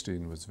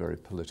 Bernstein was a very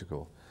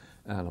political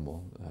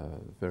animal,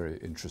 very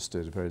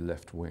interested, very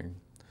left-wing.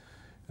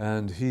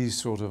 And he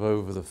sort of,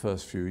 over the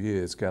first few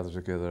years, gathered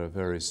together a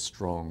very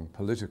strong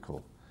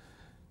political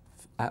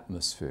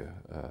atmosphere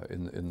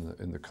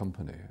in the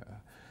company.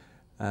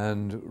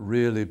 And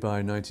really,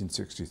 by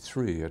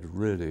 1963,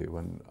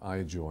 when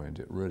I joined,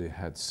 it really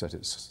had set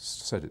its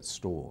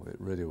stall. It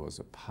really was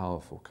a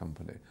powerful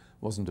company. It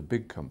wasn't a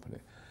big company,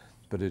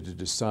 but it had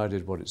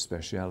decided what its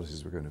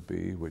specialities were going to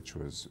be, which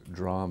was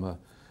drama,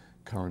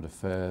 current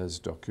affairs,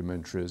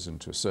 documentaries,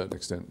 and to a certain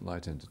extent,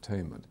 light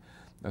entertainment,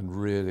 and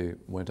really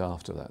went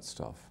after that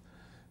stuff.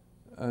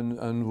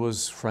 And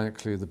was,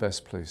 frankly, the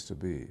best place to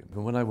be.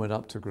 And when I went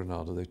up to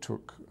Granada,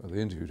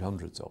 they interviewed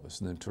hundreds of us,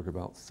 and then took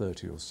about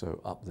 30 or so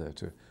up there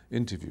to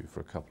interview for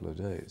a couple of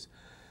days.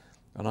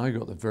 And I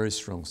got the very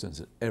strong sense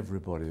that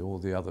everybody, all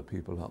the other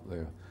people up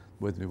there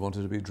with me,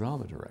 wanted to be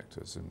drama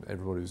directors, and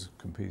everybody was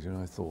competing.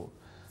 I thought,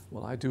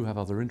 well, I do have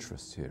other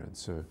interests here. And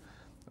so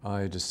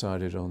I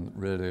decided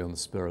really on the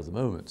spur of the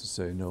moment to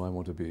say, no, I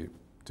want to do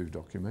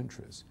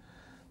documentaries.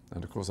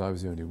 And of course, I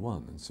was the only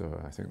one, and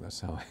so I think that's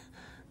how I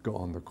got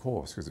on the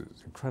course, because it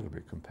was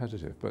incredibly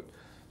competitive. But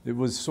it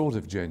was sort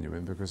of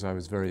genuine, because I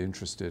was very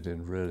interested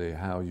in really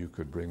how you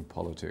could bring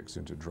politics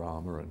into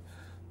drama and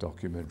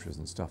documentaries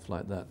and stuff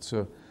like that.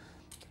 So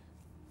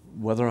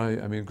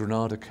I mean,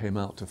 Granada came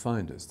out to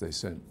find us. They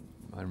sent,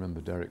 I remember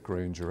Derek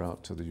Granger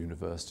out to the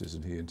universities,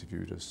 and he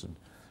interviewed us, and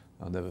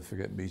I'll never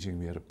forget meeting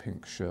him. He had a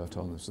pink shirt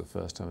on. It was the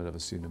first time I'd ever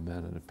seen a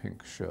man in a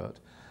pink shirt.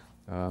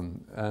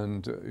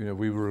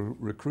 We were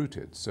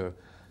recruited. So,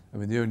 I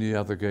mean, the only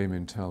other game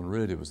in town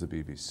really was the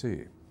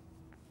BBC.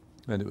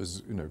 And it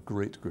was,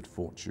 great good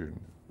fortune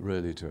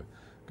really to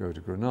go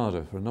to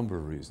Granada for a number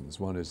of reasons.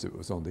 One is it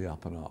was on the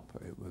up and up.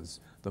 It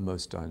was the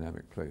most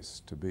dynamic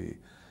place to be.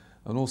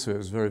 And also it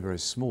was very, very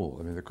small.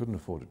 I mean, they couldn't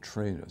afford to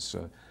train us.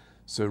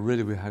 So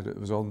really it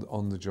was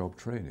on-the-job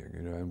training,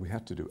 and we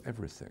had to do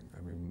everything.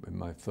 I mean, in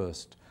my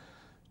first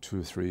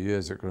 2 or 3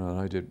 years at Granada,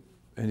 I did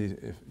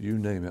if you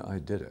name it, I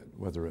did it,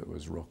 whether it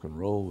was rock and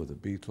roll with the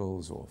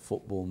Beatles or a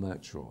football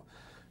match or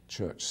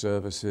church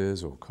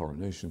services or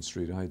Coronation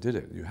Street. I did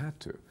it. You had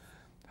to.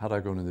 Had I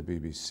gone in the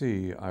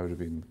BBC, I would have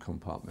been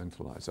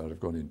compartmentalized. I would have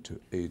gone into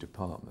a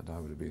department. I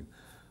would have been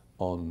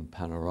on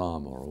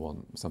Panorama or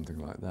on something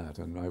like that,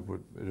 and it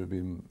would have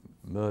been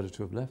murder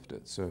to have left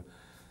it. So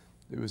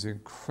it was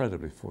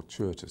incredibly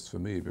fortuitous for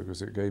me,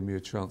 because it gave me a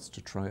chance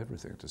to try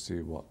everything, to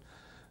see what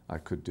I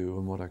could do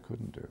and what I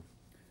couldn't do.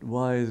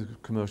 Why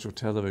commercial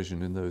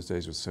television in those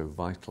days was so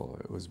vital,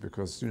 it was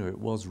because, it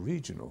was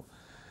regional.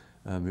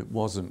 It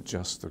wasn't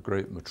just the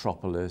great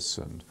metropolis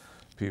and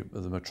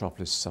the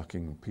metropolis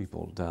sucking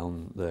people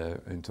down there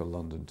into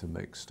London to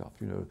make stuff.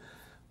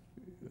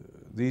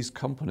 These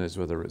companies,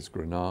 whether it's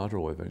Granada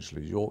or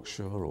eventually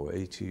Yorkshire or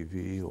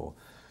ATV or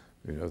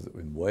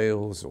in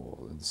Wales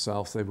or in the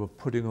south, they were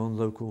putting on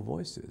local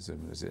voices.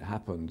 And as it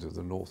happened,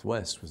 the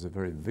Northwest was a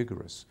very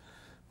vigorous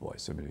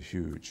voice. I mean, a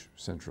huge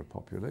centre of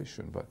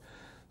population.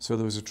 So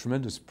there was a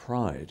tremendous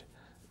pride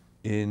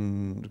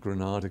in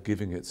Granada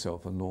giving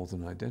itself a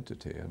northern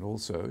identity. And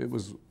also, it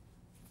was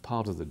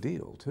part of the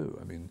deal, too.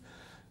 I mean,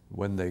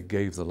 when they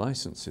gave the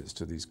licenses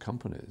to these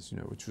companies,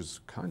 which was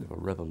kind of a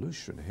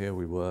revolution. Here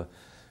we were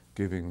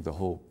giving the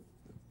whole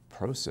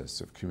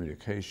process of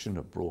communication,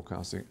 of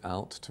broadcasting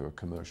out to a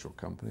commercial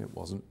company. It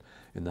wasn't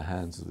in the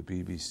hands of the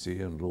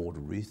BBC and Lord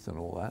Reith and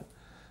all that.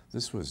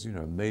 This was,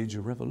 a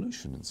major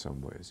revolution in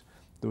some ways.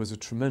 There was a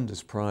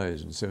tremendous pride,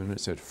 and so when it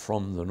said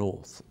 "from the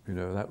north,"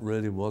 that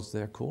really was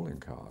their calling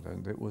card,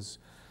 and it was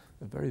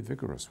a very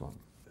vigorous one.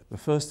 The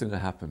first thing that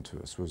happened to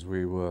us was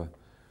we were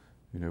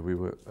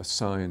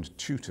assigned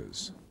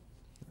tutors,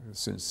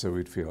 so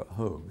we'd feel at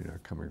home,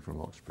 coming from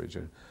Oxbridge.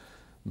 And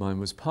mine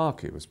was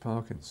Parky, it was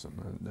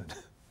Parkinson,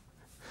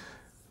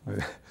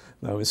 and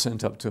I was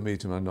sent up to a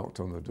meeting. I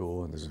knocked on the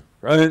door, and there's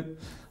right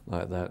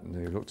like that, and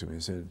he looked at me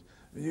and said,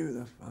 "Are you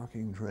the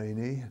fucking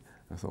trainee?"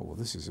 I thought, well,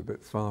 this is a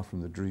bit far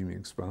from the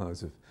dreaming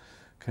spires of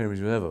Cambridge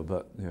or whatever,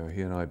 but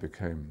he and I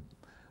became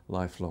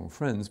lifelong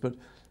friends. But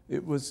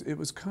it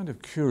was kind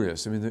of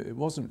curious. I mean, it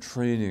wasn't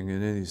training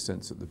in any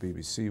sense that the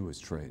BBC was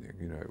training.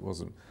 You know, it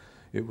wasn't.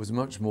 It was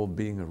much more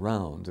being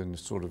around and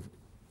sort of,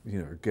 you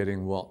know,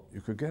 getting what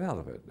you could get out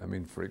of it. I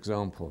mean, for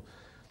example,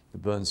 the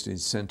Bernstein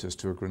sent us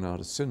to a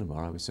Granada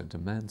cinema. I was sent to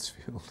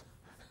Mansfield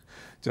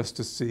just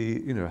to see,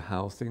 you know,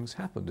 how things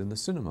happened in the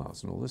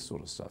cinemas and all this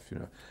sort of stuff, you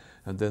know.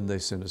 And then they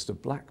sent us to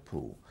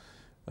Blackpool,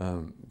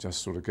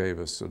 just sort of gave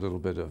us a little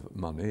bit of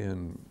money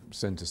and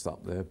sent us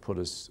up there,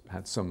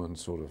 had someone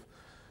sort of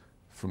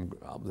from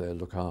up there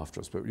look after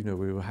us. But, you know,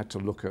 we had to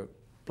look at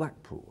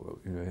Blackpool.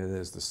 You know, here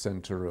there's the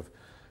centre of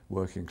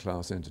working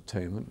class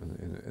entertainment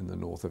in the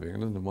north of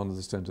England, and one of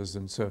the centres.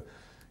 And so,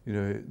 you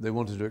know, they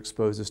wanted to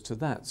expose us to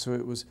that. So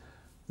it was,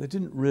 they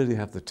didn't really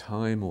have the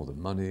time or the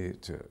money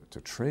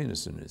to train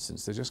us in this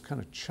sense. They just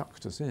kind of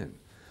chucked us in.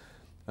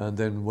 And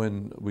then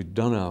when we'd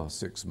done our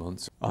 6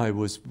 months, I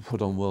was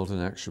put on World in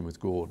Action with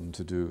Gordon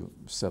to do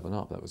 7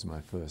 Up. That was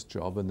my first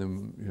job. And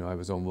then, you know, I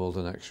was on World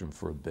in Action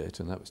for a bit,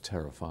 and that was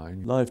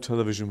terrifying. Live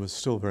television was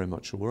still very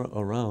much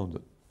around,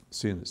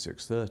 seen at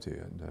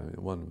 6:30, and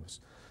one was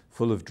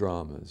full of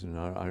dramas. And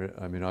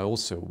I mean,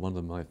 one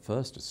of my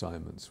first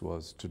assignments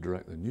was to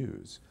direct the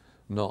news,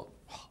 not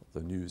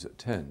the news at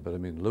 10, but I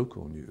mean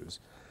local news.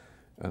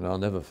 And I'll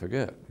never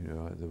forget, you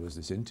know, there was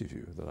this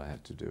interview that I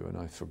had to do, and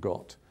I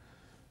forgot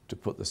to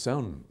put the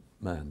sound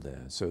man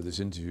there. So this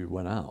interview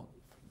went out,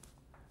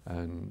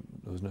 and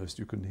there was no,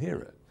 you couldn't hear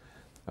it.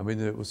 I mean,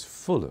 it was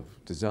full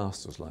of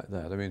disasters like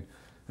that. I mean,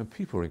 and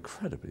people were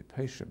incredibly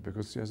patient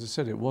because, as I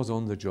said, it was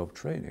on-the-job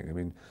training. I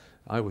mean,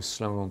 I was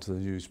slung onto the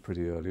news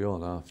pretty early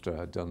on after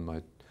I'd done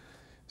my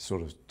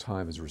sort of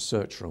time as a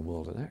researcher on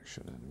World in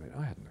Action. And I mean,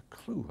 I hadn't a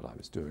clue what I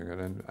was doing,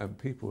 and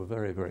people were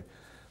very, very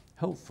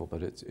helpful,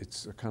 but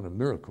it's a kind of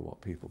miracle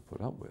what people put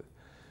up with.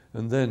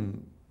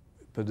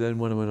 But then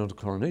when I went on to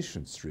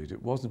Coronation Street,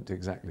 it wasn't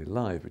exactly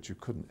live, but you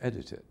couldn't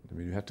edit it. I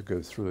mean, you had to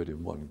go through it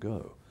in one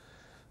go.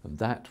 And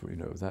that, you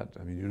know,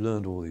 I mean, you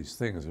learned all these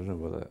things. I don't know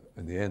whether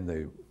in the end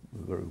they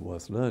were very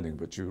worth learning,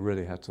 but you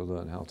really had to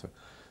learn how to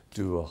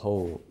do a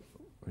whole,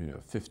 you know,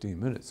 15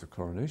 minutes of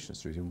Coronation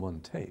Street in one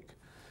take,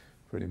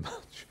 pretty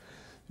much.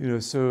 You know,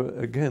 so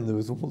again, there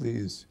was all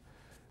these,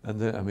 and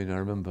then, I mean, I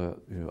remember,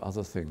 you know,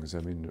 other things. I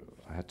mean,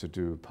 I had to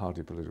do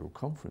party political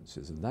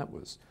conferences, and that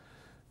was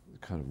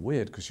kind of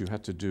weird because you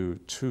had to do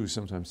 2,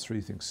 sometimes 3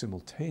 things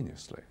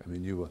simultaneously. I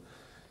mean, you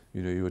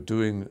were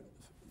doing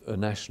a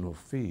national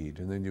feed,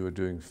 and then you were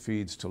doing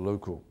feeds to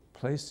local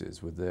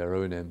places with their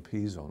own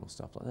MPs on or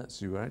stuff like that.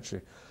 So you were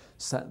actually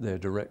sat there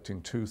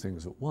directing 2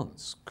 things at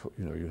once.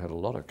 You know, you had a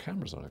lot of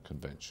cameras on a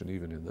convention,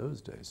 even in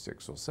those days,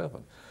 6 or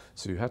 7.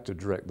 So you had to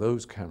direct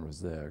those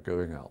cameras there,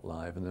 going out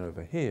live, and then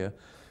over here,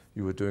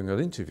 you were doing an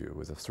interview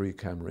with a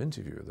 3-camera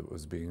interview that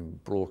was being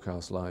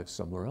broadcast live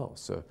somewhere else.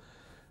 So,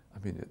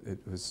 I mean, it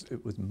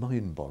was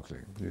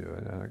mind-boggling, you know,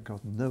 and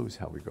God knows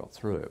how we got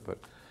through it. But,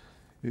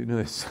 you know,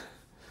 it's,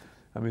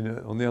 I mean,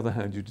 on the other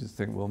hand, you just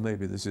think, well,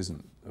 maybe this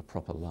isn't a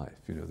proper life,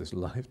 you know, this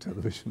live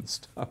television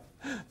stuff.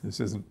 This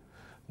isn't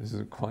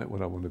quite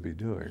what I want to be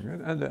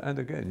doing. And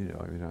again, you know,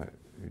 I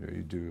mean,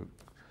 you do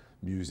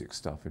music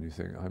stuff and you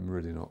think, I'm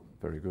really not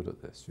very good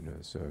at this, you know,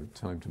 so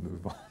time to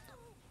move on.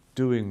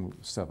 Doing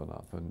 7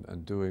 Up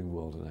and doing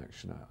World in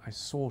Action, I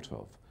sort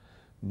of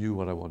knew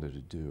what I wanted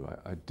to do.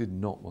 I did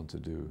not want to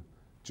do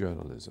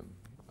journalism.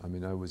 I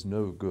mean, I was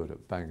no good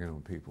at banging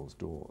on people's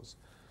doors.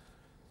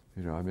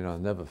 You know, I mean, I'll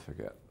never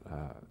forget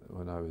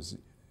when I was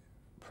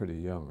pretty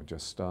young, I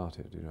just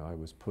started, you know, I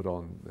was put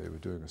on, they were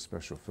doing a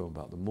special film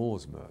about the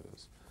Moors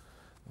murders.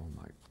 Oh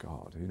my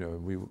God, you know,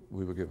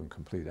 we were given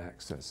complete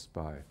access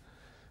by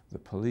the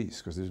police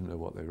because they didn't know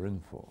what they were in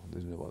for. They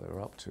didn't know what they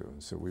were up to.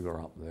 And so we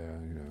were up there,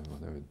 you know,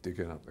 and they were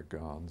digging up the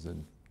gardens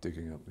and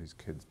digging up these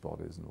kids'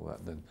 bodies and all that.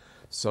 And then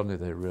suddenly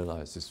they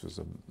realized this was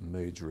a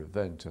major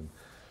event and,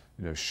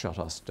 you know, shut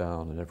us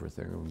down and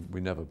everything. And we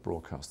never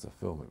broadcast the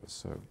film. It was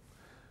so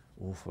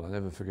awful. I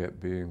never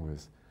forget being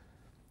with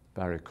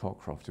Barry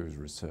Cockcroft, who was a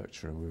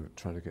researcher, and we were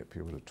trying to get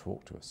people to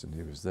talk to us. And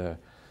he was there,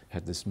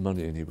 had this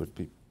money, and he would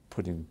be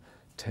putting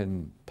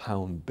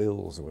 £10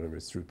 bills or whatever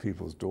through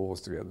people's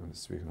doors to get them to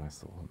speak. And I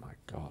thought, oh my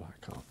God,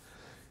 I can't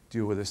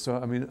deal with this. So,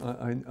 I mean,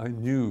 I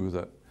knew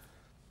that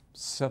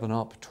 7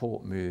 Up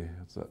taught me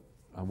that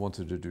I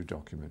wanted to do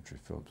documentary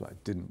films that I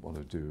didn't want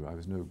to do. I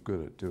was no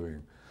good at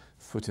doing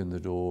foot in the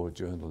door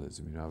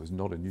journalism. You know, I was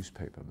not a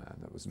newspaper man.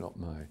 That was not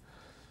my,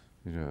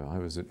 you know, I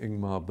was an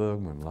Ingmar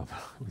Bergman lover.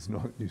 I was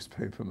not a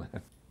newspaper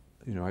man.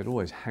 You know, I'd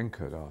always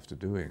hankered after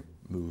doing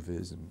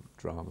movies and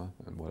drama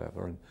and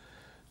whatever. And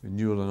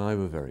Newell and I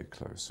were very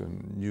close.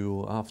 And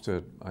Newell,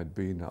 after I'd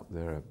been up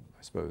there,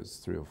 I suppose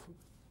 2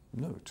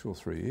 or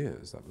 3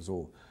 years, that was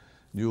all.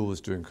 Newell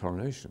was doing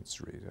Coronation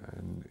Street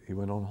and he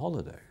went on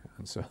holiday.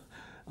 And so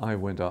I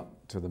went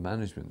up to the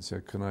management and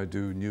said, can I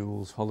do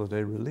Newell's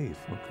Holiday Relief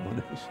on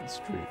Coronation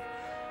Street?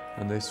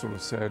 And they sort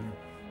of said,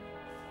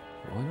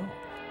 why not?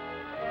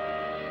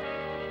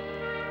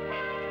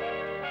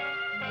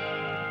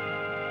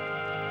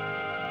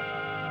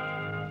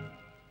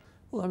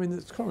 Well, I mean,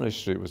 the Coronation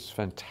Street was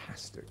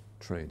fantastic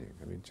training.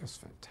 I mean, just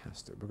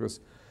fantastic, because,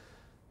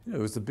 you know,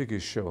 it was the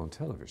biggest show on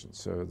television,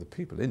 so the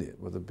people in it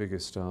were the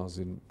biggest stars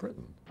in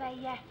Britain.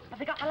 Have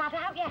they got the lad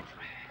out yet?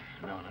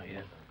 No, not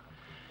yet.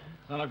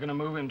 They're not going to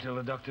move him till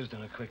the doctor's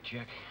done a quick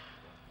check.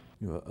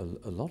 You know,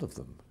 a lot of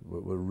them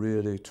were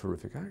really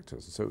terrific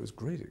actors, so it was a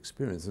great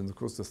experience. And of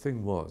course, the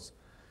thing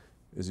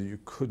is that you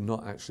could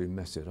not actually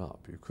mess it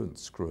up. You couldn't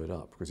screw it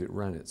up because it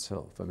ran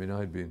itself. I mean,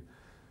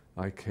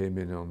 I came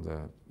in in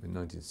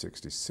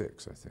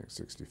 1966, I think,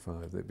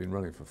 65. They'd been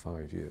running for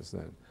 5 years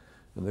then,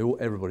 and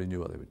everybody knew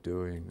what they were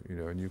doing, you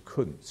know, and you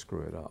couldn't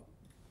screw it up.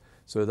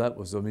 So that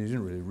was, I mean, you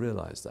didn't really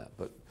realize that,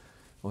 but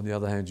on the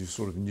other hand, you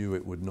sort of knew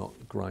it would not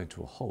grind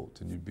to a halt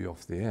and you'd be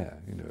off the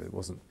air. You know, it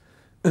wasn't,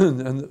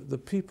 and the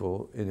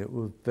people in it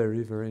were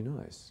very, very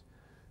nice,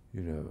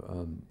 you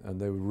know, and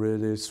they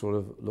really sort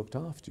of looked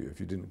after you. If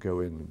you didn't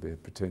go in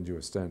and pretend you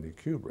were Stanley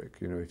Kubrick,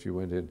 you know, if you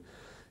went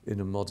in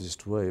a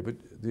modest way. But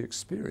the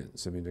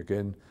experience, I mean,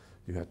 again,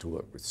 you had to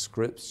work with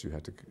scripts, you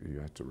had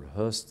to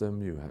rehearse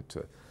them, you had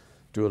to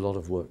do a lot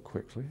of work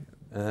quickly,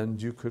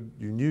 and you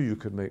knew you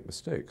could make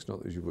mistakes,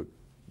 not that you would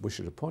wish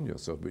it upon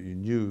yourself, but you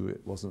knew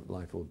it wasn't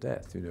life or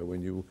death. You know,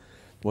 when you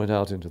went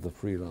out into the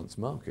freelance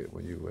market,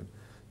 when you were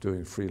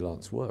doing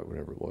freelance work,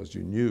 whatever it was,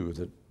 you knew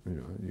that, you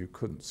know, you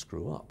couldn't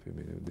screw up. I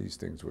mean, these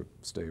things would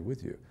stay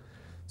with you.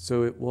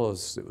 So it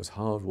was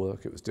hard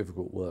work, it was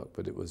difficult work,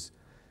 but it was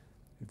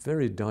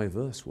very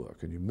diverse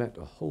work, and you met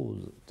a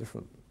whole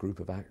different group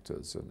of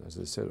actors, and as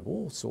I said, of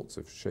all sorts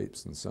of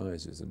shapes and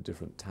sizes and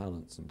different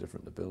talents and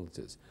different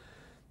abilities.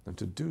 And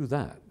to do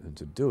that, and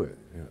to do it,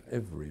 you know,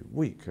 every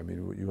week, I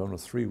mean, you're on a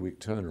 3-week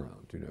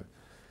turnaround, you know,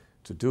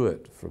 to do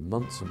it for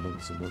months and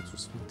months and months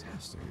was a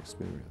fantastic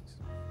experience.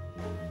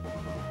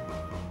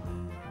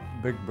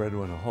 Big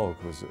Breadwinner Hog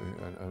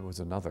was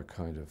another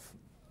kind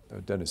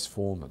of Dennis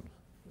Foreman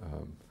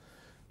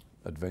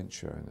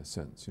adventure, in a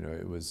sense. You know,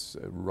 it was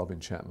Robin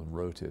Chapman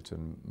wrote it,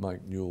 and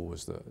Mike Newell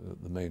was the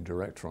main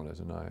director on it,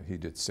 and he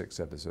did 6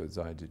 episodes,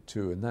 I did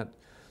 2, and that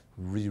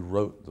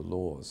rewrote the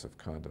laws of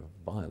kind of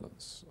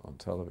violence on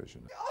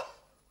television.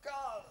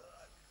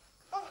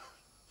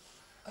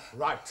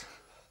 Right,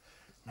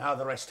 now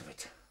the rest of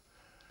it,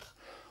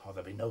 or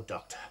there'll be no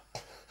doctor.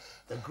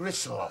 The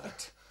gristle of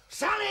it.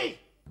 Sally!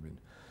 I mean,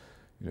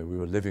 you know, we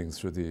were living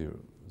through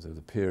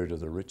the period of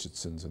the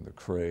Richardsons and the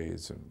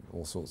Crays and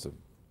all sorts of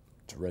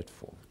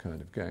dreadful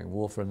kind of gang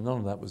warfare, and none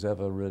of that was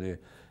ever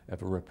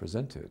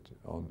represented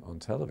on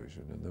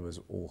television, and there was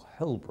all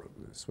hell broke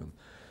loose when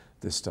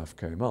this stuff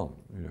came on,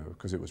 you know,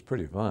 because it was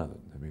pretty violent.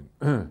 I mean,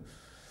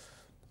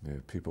 you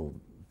know, people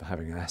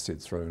having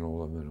acid thrown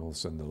all of them, and all of a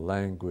sudden the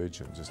language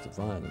and just the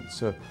violence.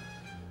 So,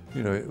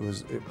 you know, it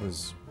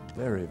was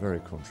very, very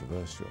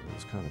controversial. It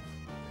was kind of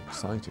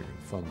exciting and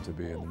fun to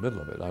be in the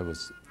middle of it. I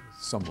was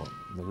somewhat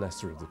the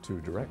lesser of the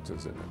 2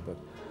 directors in it, but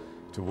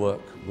to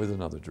work with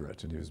another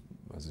director, and he was,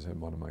 as I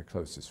said, one of my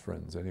closest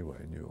friends anyway,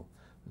 Newell,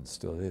 and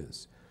still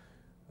is.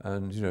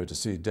 And, you know, to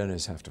see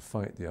Dennis have to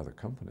fight the other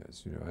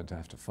companies, you know, and to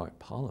have to fight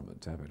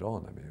Parliament to have it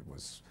on, I mean, it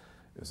was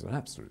an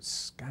absolute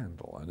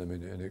scandal. And I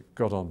mean, and it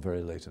got on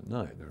very late at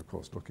night. And of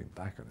course, looking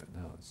back on it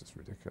now, it's just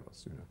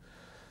ridiculous, you know.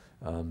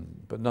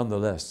 But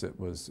nonetheless, it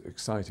was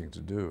exciting to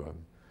do,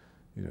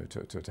 you know,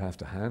 to have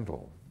to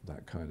handle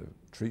that kind of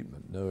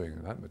treatment,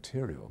 knowing that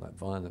material, that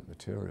violent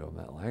material,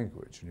 that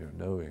language, you know,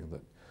 knowing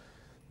that,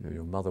 you know,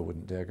 your mother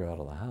wouldn't dare go out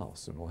of the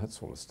house and all that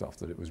sort of stuff,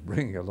 that it was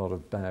bringing a lot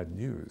of bad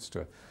news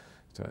to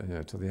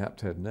the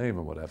Apted name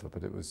or whatever,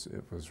 but it was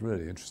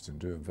really interesting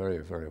to do, and very,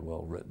 very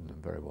well written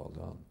and very well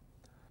done.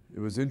 It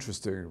was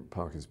interesting,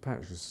 Parkin's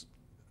Patch, because,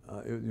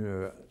 you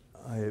know,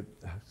 I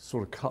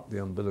sort of cut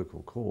the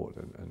umbilical cord,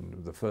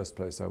 and the first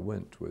place I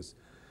went was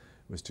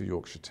to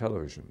Yorkshire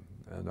Television,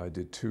 and I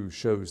did 2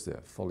 shows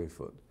there,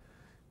 Follyfoot,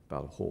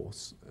 about a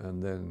horse,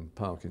 and then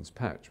Parkin's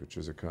Patch, which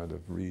is a kind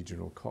of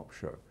regional cop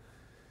show.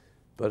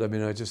 But I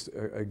mean,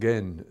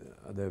 again,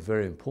 they're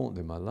very important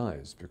in my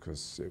lives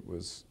because it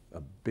was a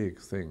big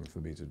thing for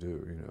me to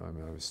do. You know, I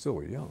mean, I was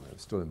still young, I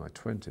was still in my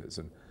 20s,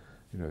 and,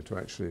 you know, to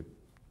actually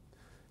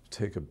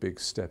take a big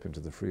step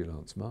into the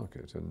freelance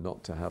market and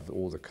not to have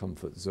all the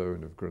comfort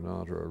zone of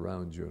Granada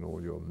around you and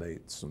all your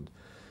mates and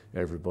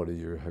everybody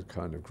you had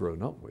kind of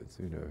grown up with,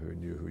 you know, who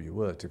knew who you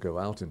were, to go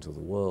out into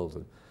the world.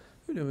 And,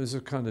 you know, it was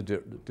a kind of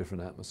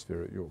different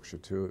atmosphere at Yorkshire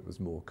too. It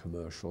was more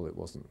commercial. It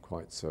wasn't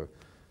quite so,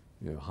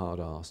 you know,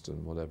 hard-assed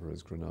and whatever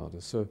as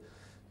Granada. So,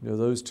 you know,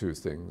 those 2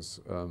 things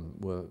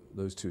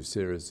those 2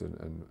 series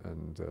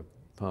and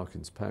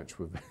Parkin's Patch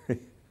were very,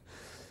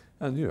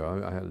 and, you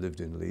know, I had lived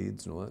in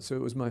Leeds and all that, so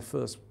it was my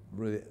first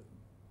really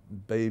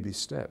baby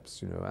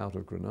steps, you know, out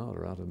of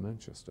Granada, out of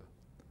Manchester.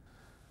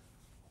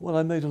 Well,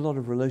 I made a lot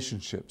of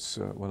relationships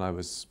when I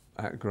was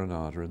at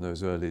Granada in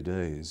those early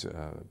days,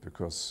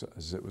 because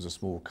as it was a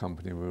small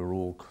company, we were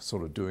all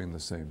sort of doing the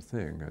same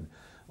thing. And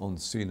on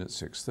Scene at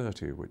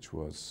 6:30, which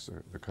was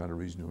the kind of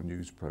regional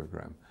news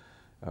program,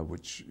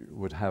 which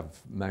would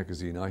have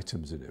magazine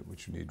items in it,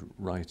 which you need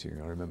writing.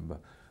 I remember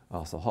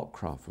Arthur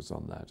Hopcroft was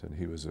on that, and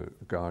he was a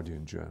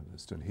Guardian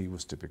journalist, and he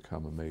was to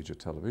become a major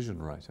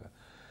television writer.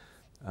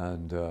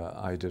 And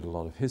I did a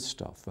lot of his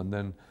stuff. And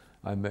then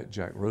I met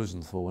Jack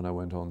Rosenthal when I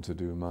went on to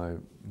do my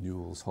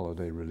Newell's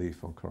Holiday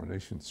Relief on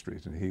Coronation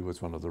Street, and he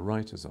was one of the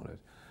writers on it.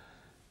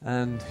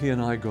 And he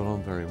and I got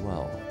on very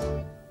well.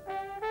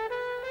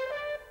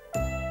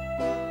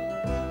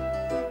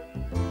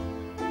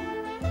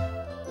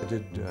 I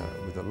did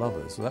with The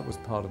Lovers, so that was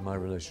part of my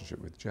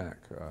relationship with Jack.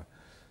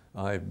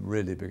 I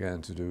really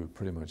began to do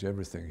pretty much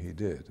everything he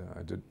did.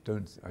 I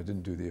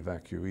didn't do The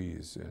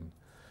Evacuees in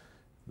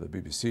the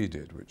BBC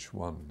did, which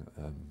won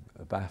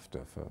a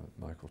BAFTA for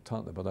Michael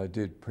Apted, but I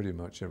did pretty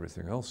much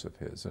everything else of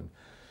his. And,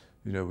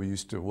 you know, we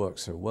used to work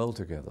so well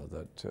together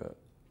that,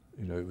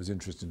 you know, it was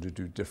interesting to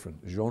do different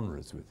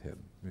genres with him.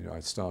 You know,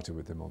 I started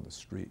with him on the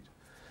street.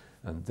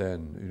 And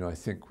then, you know, I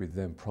think we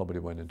then probably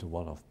went into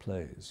one-off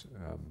plays.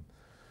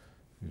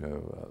 You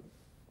know,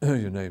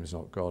 Your Name's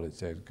Not God,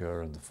 It's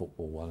Edgar, and the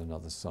football one,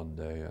 Another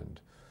Sunday, and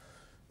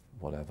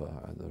whatever,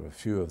 and there were a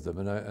few of them,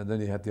 and then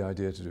he had the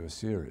idea to do a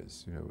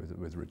series, you know,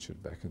 with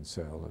Richard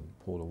Beckinsale and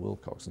Paula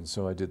Wilcox, and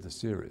so I did the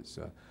series.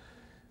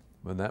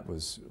 When that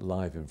was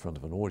live in front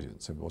of an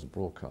audience, it wasn't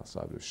broadcast,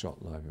 it was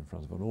shot live in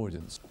front of an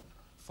audience.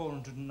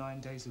 409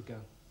 days ago.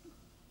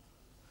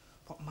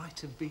 What might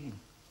have been?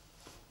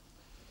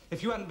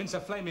 If you hadn't been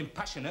so flaming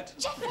passionate...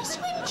 Jeffrey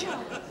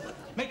Swincher!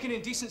 Making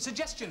indecent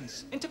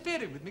suggestions,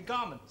 interfering with me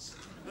garments.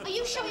 Are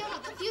you sure you're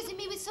not confusing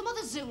me with some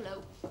other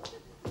Zulu?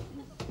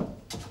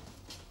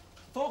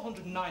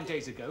 409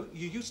 days ago,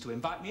 you used to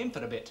invite me in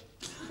for a bit.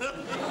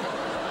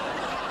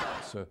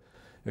 So,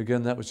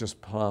 again, that was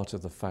just part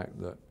of the fact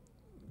that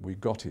we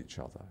got each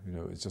other. You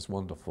know, it's just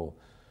wonderful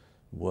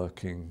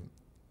working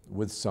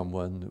with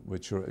someone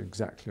which you're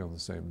exactly on the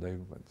same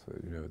wavelength.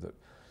 You know, that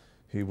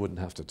he wouldn't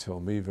have to tell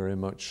me very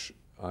much,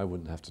 I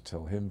wouldn't have to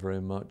tell him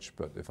very much,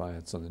 but if I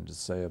had something to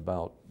say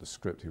about the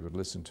script, he would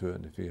listen to it,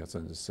 and if he had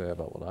something to say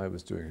about what I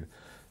was doing,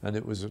 and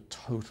it was a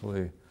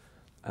totally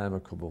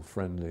amicable,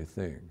 friendly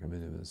thing. I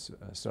mean, it was,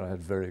 so I had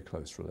a very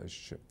close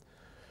relationship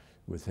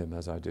with him,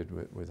 as I did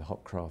with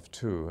Hopcraft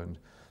too, and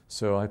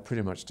so I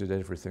pretty much did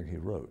everything he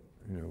wrote,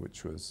 you know,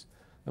 which was,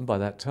 and by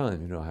that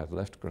time, you know, I had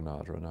left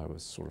Granada and I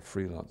was sort of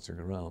freelancing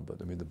around,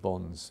 but I mean, the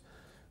bonds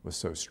were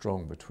so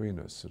strong between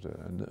us,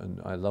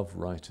 and I love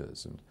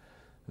writers, and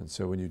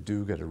so when you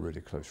do get a really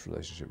close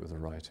relationship with a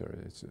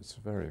writer, it's a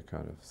very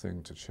kind of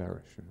thing to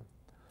cherish, you know.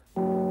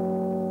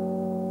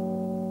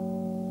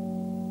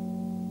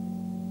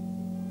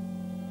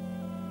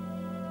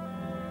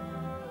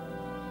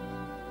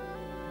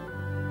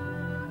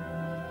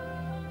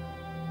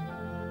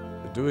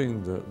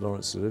 Doing the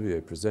Laurence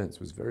Olivier Presents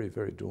was very,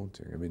 very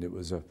daunting. I mean, it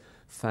was a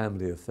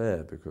family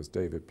affair because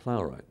David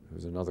Plowright, who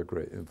was another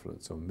great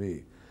influence on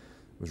me,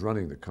 was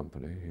running the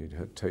company. He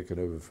had taken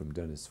over from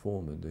Dennis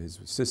Foreman. His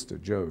sister,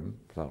 Joan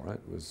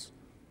Plowright, was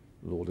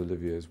Lord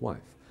Olivier's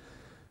wife.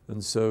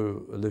 And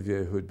so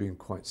Olivier, who had been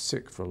quite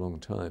sick for a long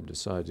time,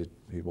 decided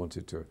he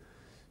wanted to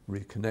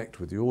reconnect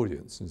with the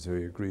audience, and so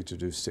he agreed to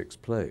do 6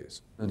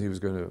 plays. And he was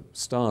going to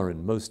star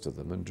in most of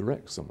them and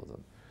direct some of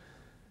them.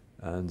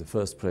 And the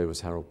first play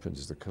was Harold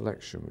Pinter's The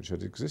Collection, which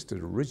had existed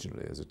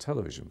originally as a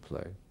television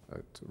play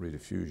at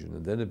Rediffusion,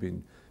 and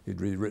then he'd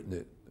rewritten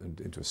it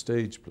into a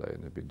stage play and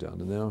it had been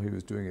done, and now he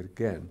was doing it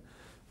again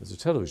as a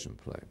television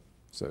play.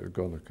 So it had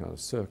gone a kind of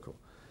circle.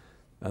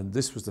 And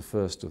this was the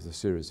first of the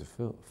series of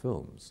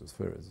films.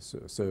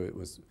 So it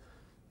was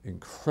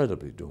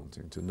incredibly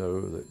daunting to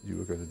know that you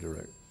were going to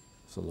direct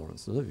Sir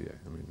Laurence Olivier.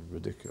 I mean,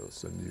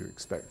 ridiculous, and you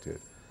expected.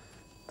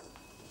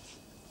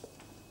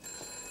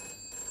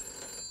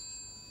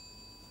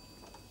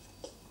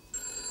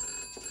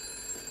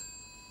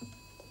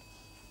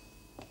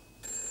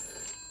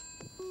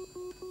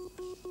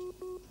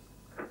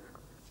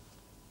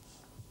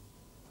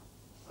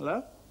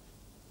 Hello?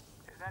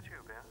 Is that you,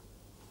 Bill?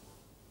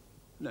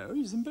 No,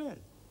 he's in bed.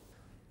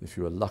 If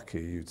you were lucky,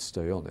 you'd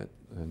stay on it,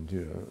 and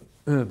you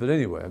know. But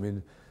anyway, I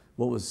mean,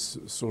 what was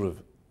sort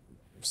of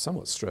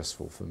somewhat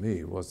stressful for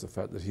me was the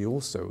fact that he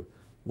also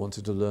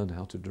wanted to learn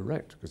how to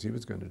direct, because he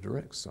was going to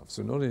direct stuff.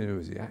 So not only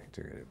was he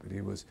acting in it, but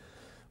he was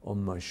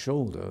on my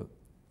shoulder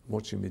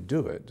watching me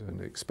do it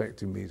and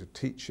expecting me to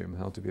teach him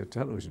how to be a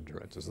television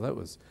director. So that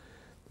was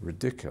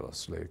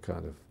ridiculously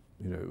kind of,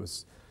 you know, it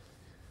was.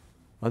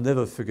 I'll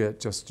never forget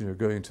just, you know,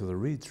 going to the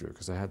read-through,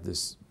 because I had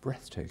this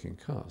breathtaking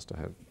cast.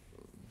 I had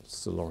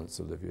Sir Laurence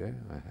Olivier,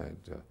 I had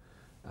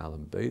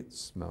Alan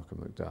Bates, Malcolm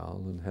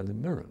McDowell, and Helen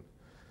Mirren.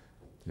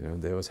 You know,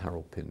 and there was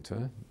Harold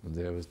Pinter, and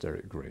there was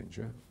Derek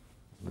Granger,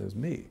 and there was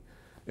me.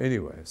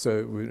 Anyway, so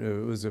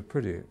it was a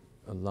pretty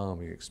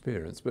alarming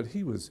experience, but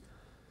he was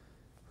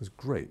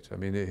great. I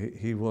mean,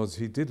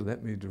 he did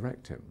let me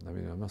direct him. I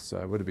mean, I must say,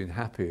 I would have been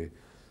happy,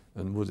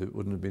 and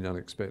wouldn't have been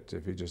unexpected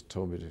if he just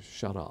told me to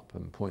shut up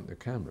and point the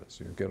cameras,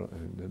 you know, get on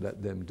and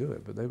let them do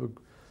it. But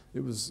it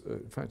was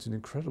in fact an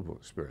incredible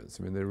experience.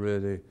 I mean, they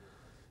really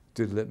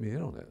did let me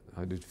in on it.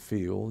 I did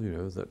feel, you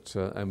know, that,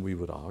 and we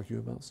would argue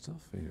about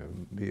stuff, you know,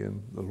 me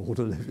and the Lord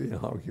Olivier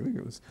arguing.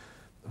 It was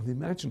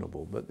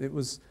unimaginable, but it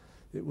was,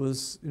 you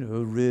know,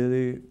 a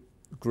really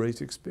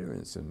great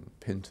experience. And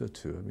Pinter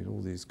too, I mean,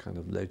 all these kind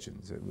of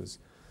legends. It was,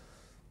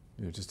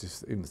 You know,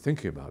 just even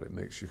thinking about it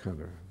makes you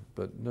kind of.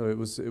 But no, it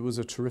was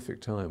a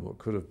terrific time. What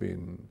could have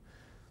been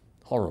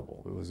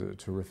horrible, it was a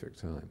terrific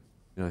time.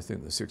 And I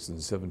think the 60s and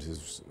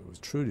 70s was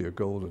truly a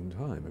golden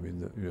time. I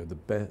mean,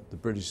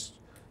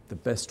 the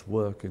best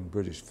work in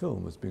British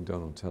film was being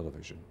done on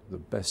television. The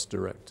best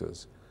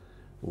directors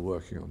were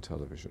working on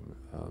television.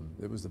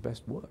 It was the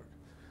best work.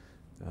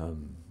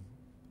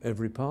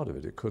 Every part of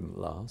it, it couldn't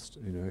last,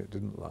 you know, it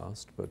didn't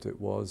last, but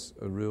it was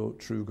a real,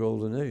 true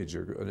golden age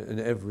in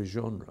every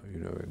genre,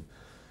 you know,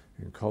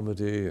 in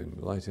comedy, in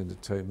light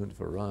entertainment,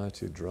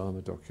 variety,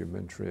 drama,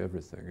 documentary,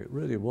 everything. It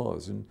really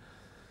was. And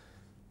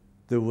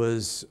there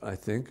was, I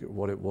think,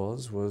 what it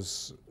was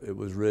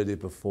really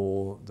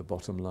before the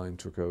bottom line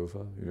took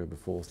over, you know,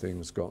 before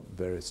things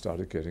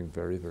started getting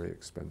very, very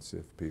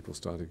expensive. People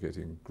started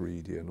getting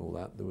greedy and all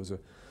that. There was a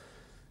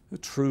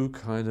true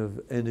kind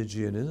of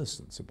energy and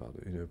innocence about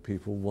it. You know,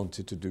 people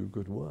wanted to do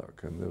good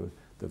work, and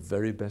the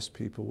very best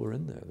people were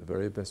in there. The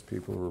very best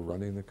people were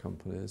running the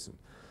companies, and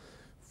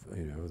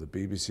you know, the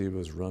BBC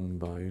was run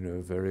by, you know,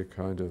 very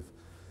kind of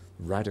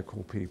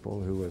radical people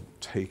who were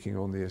taking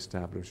on the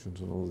establishment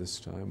and all this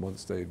time.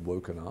 Once they'd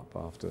woken up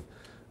after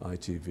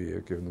ITV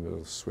had given them a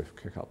little swift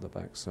kick up the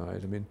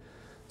backside. I mean,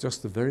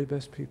 just the very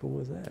best people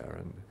were there,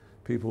 and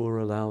people were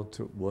allowed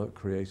to work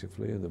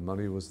creatively, and the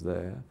money was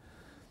there.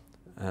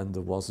 And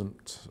there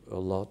wasn't a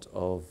lot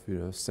of, you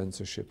know,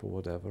 censorship or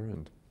whatever.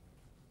 And,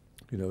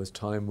 you know, as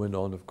time went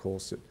on, of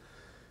course, it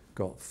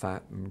got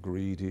fat and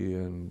greedy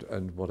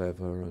and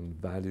whatever, and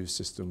value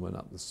system went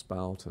up the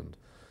spout, and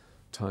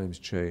times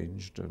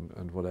changed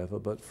and whatever.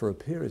 But for a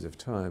period of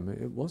time,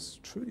 it was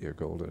truly a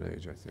golden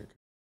age, I think.